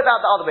 But what about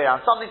the other way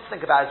around? Something to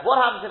think about is,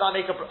 what happens if I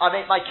make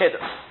my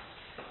kiddush?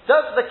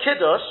 Does the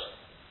kiddush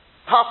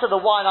pass to the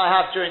wine I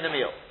have during the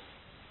meal?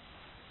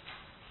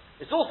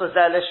 It's also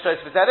zer lishtos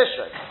for zer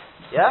lishtos.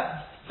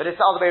 Yeah? But it's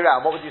the other way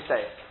around. What would you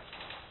say?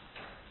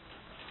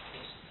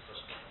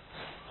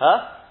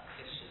 Huh?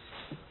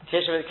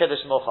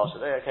 Kiddush more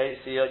chashuv.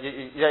 Okay, so you're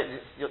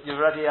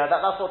already,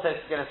 that's what they're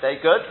going to say.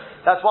 Good.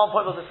 That's one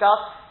point we'll discuss.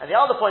 And the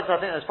other point, I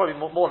think there's probably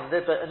more than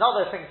this, but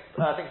another thing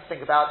to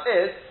think about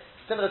is,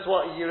 similar to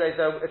what you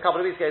raised a couple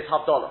of weeks ago, is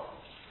Havdalah.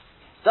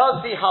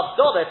 Does the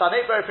Havdalah, if I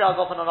make Bori Pri on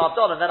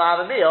Havdalah, and then I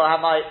have a meal, I have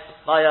my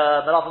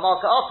Melava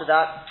Malka after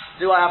that,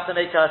 do I have to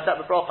make a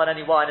separate bracha on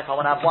any wine if I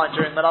want to have wine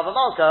during Melava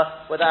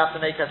Malka? Whether I have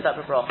to make a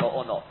separate bracha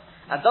or not?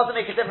 And does it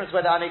make a difference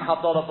whether I make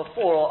Havdalah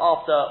before or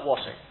after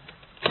washing?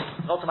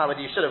 Not to matter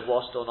whether you should have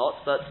washed or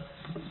not, but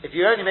if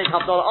you only make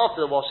Havdalah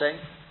after the washing,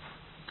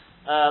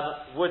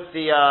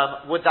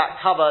 would that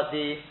cover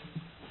the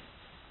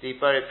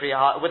Bori Pri?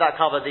 Would that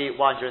cover the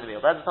wine during the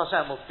meal? But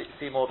Hashem, we'll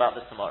see more about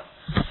this tomorrow.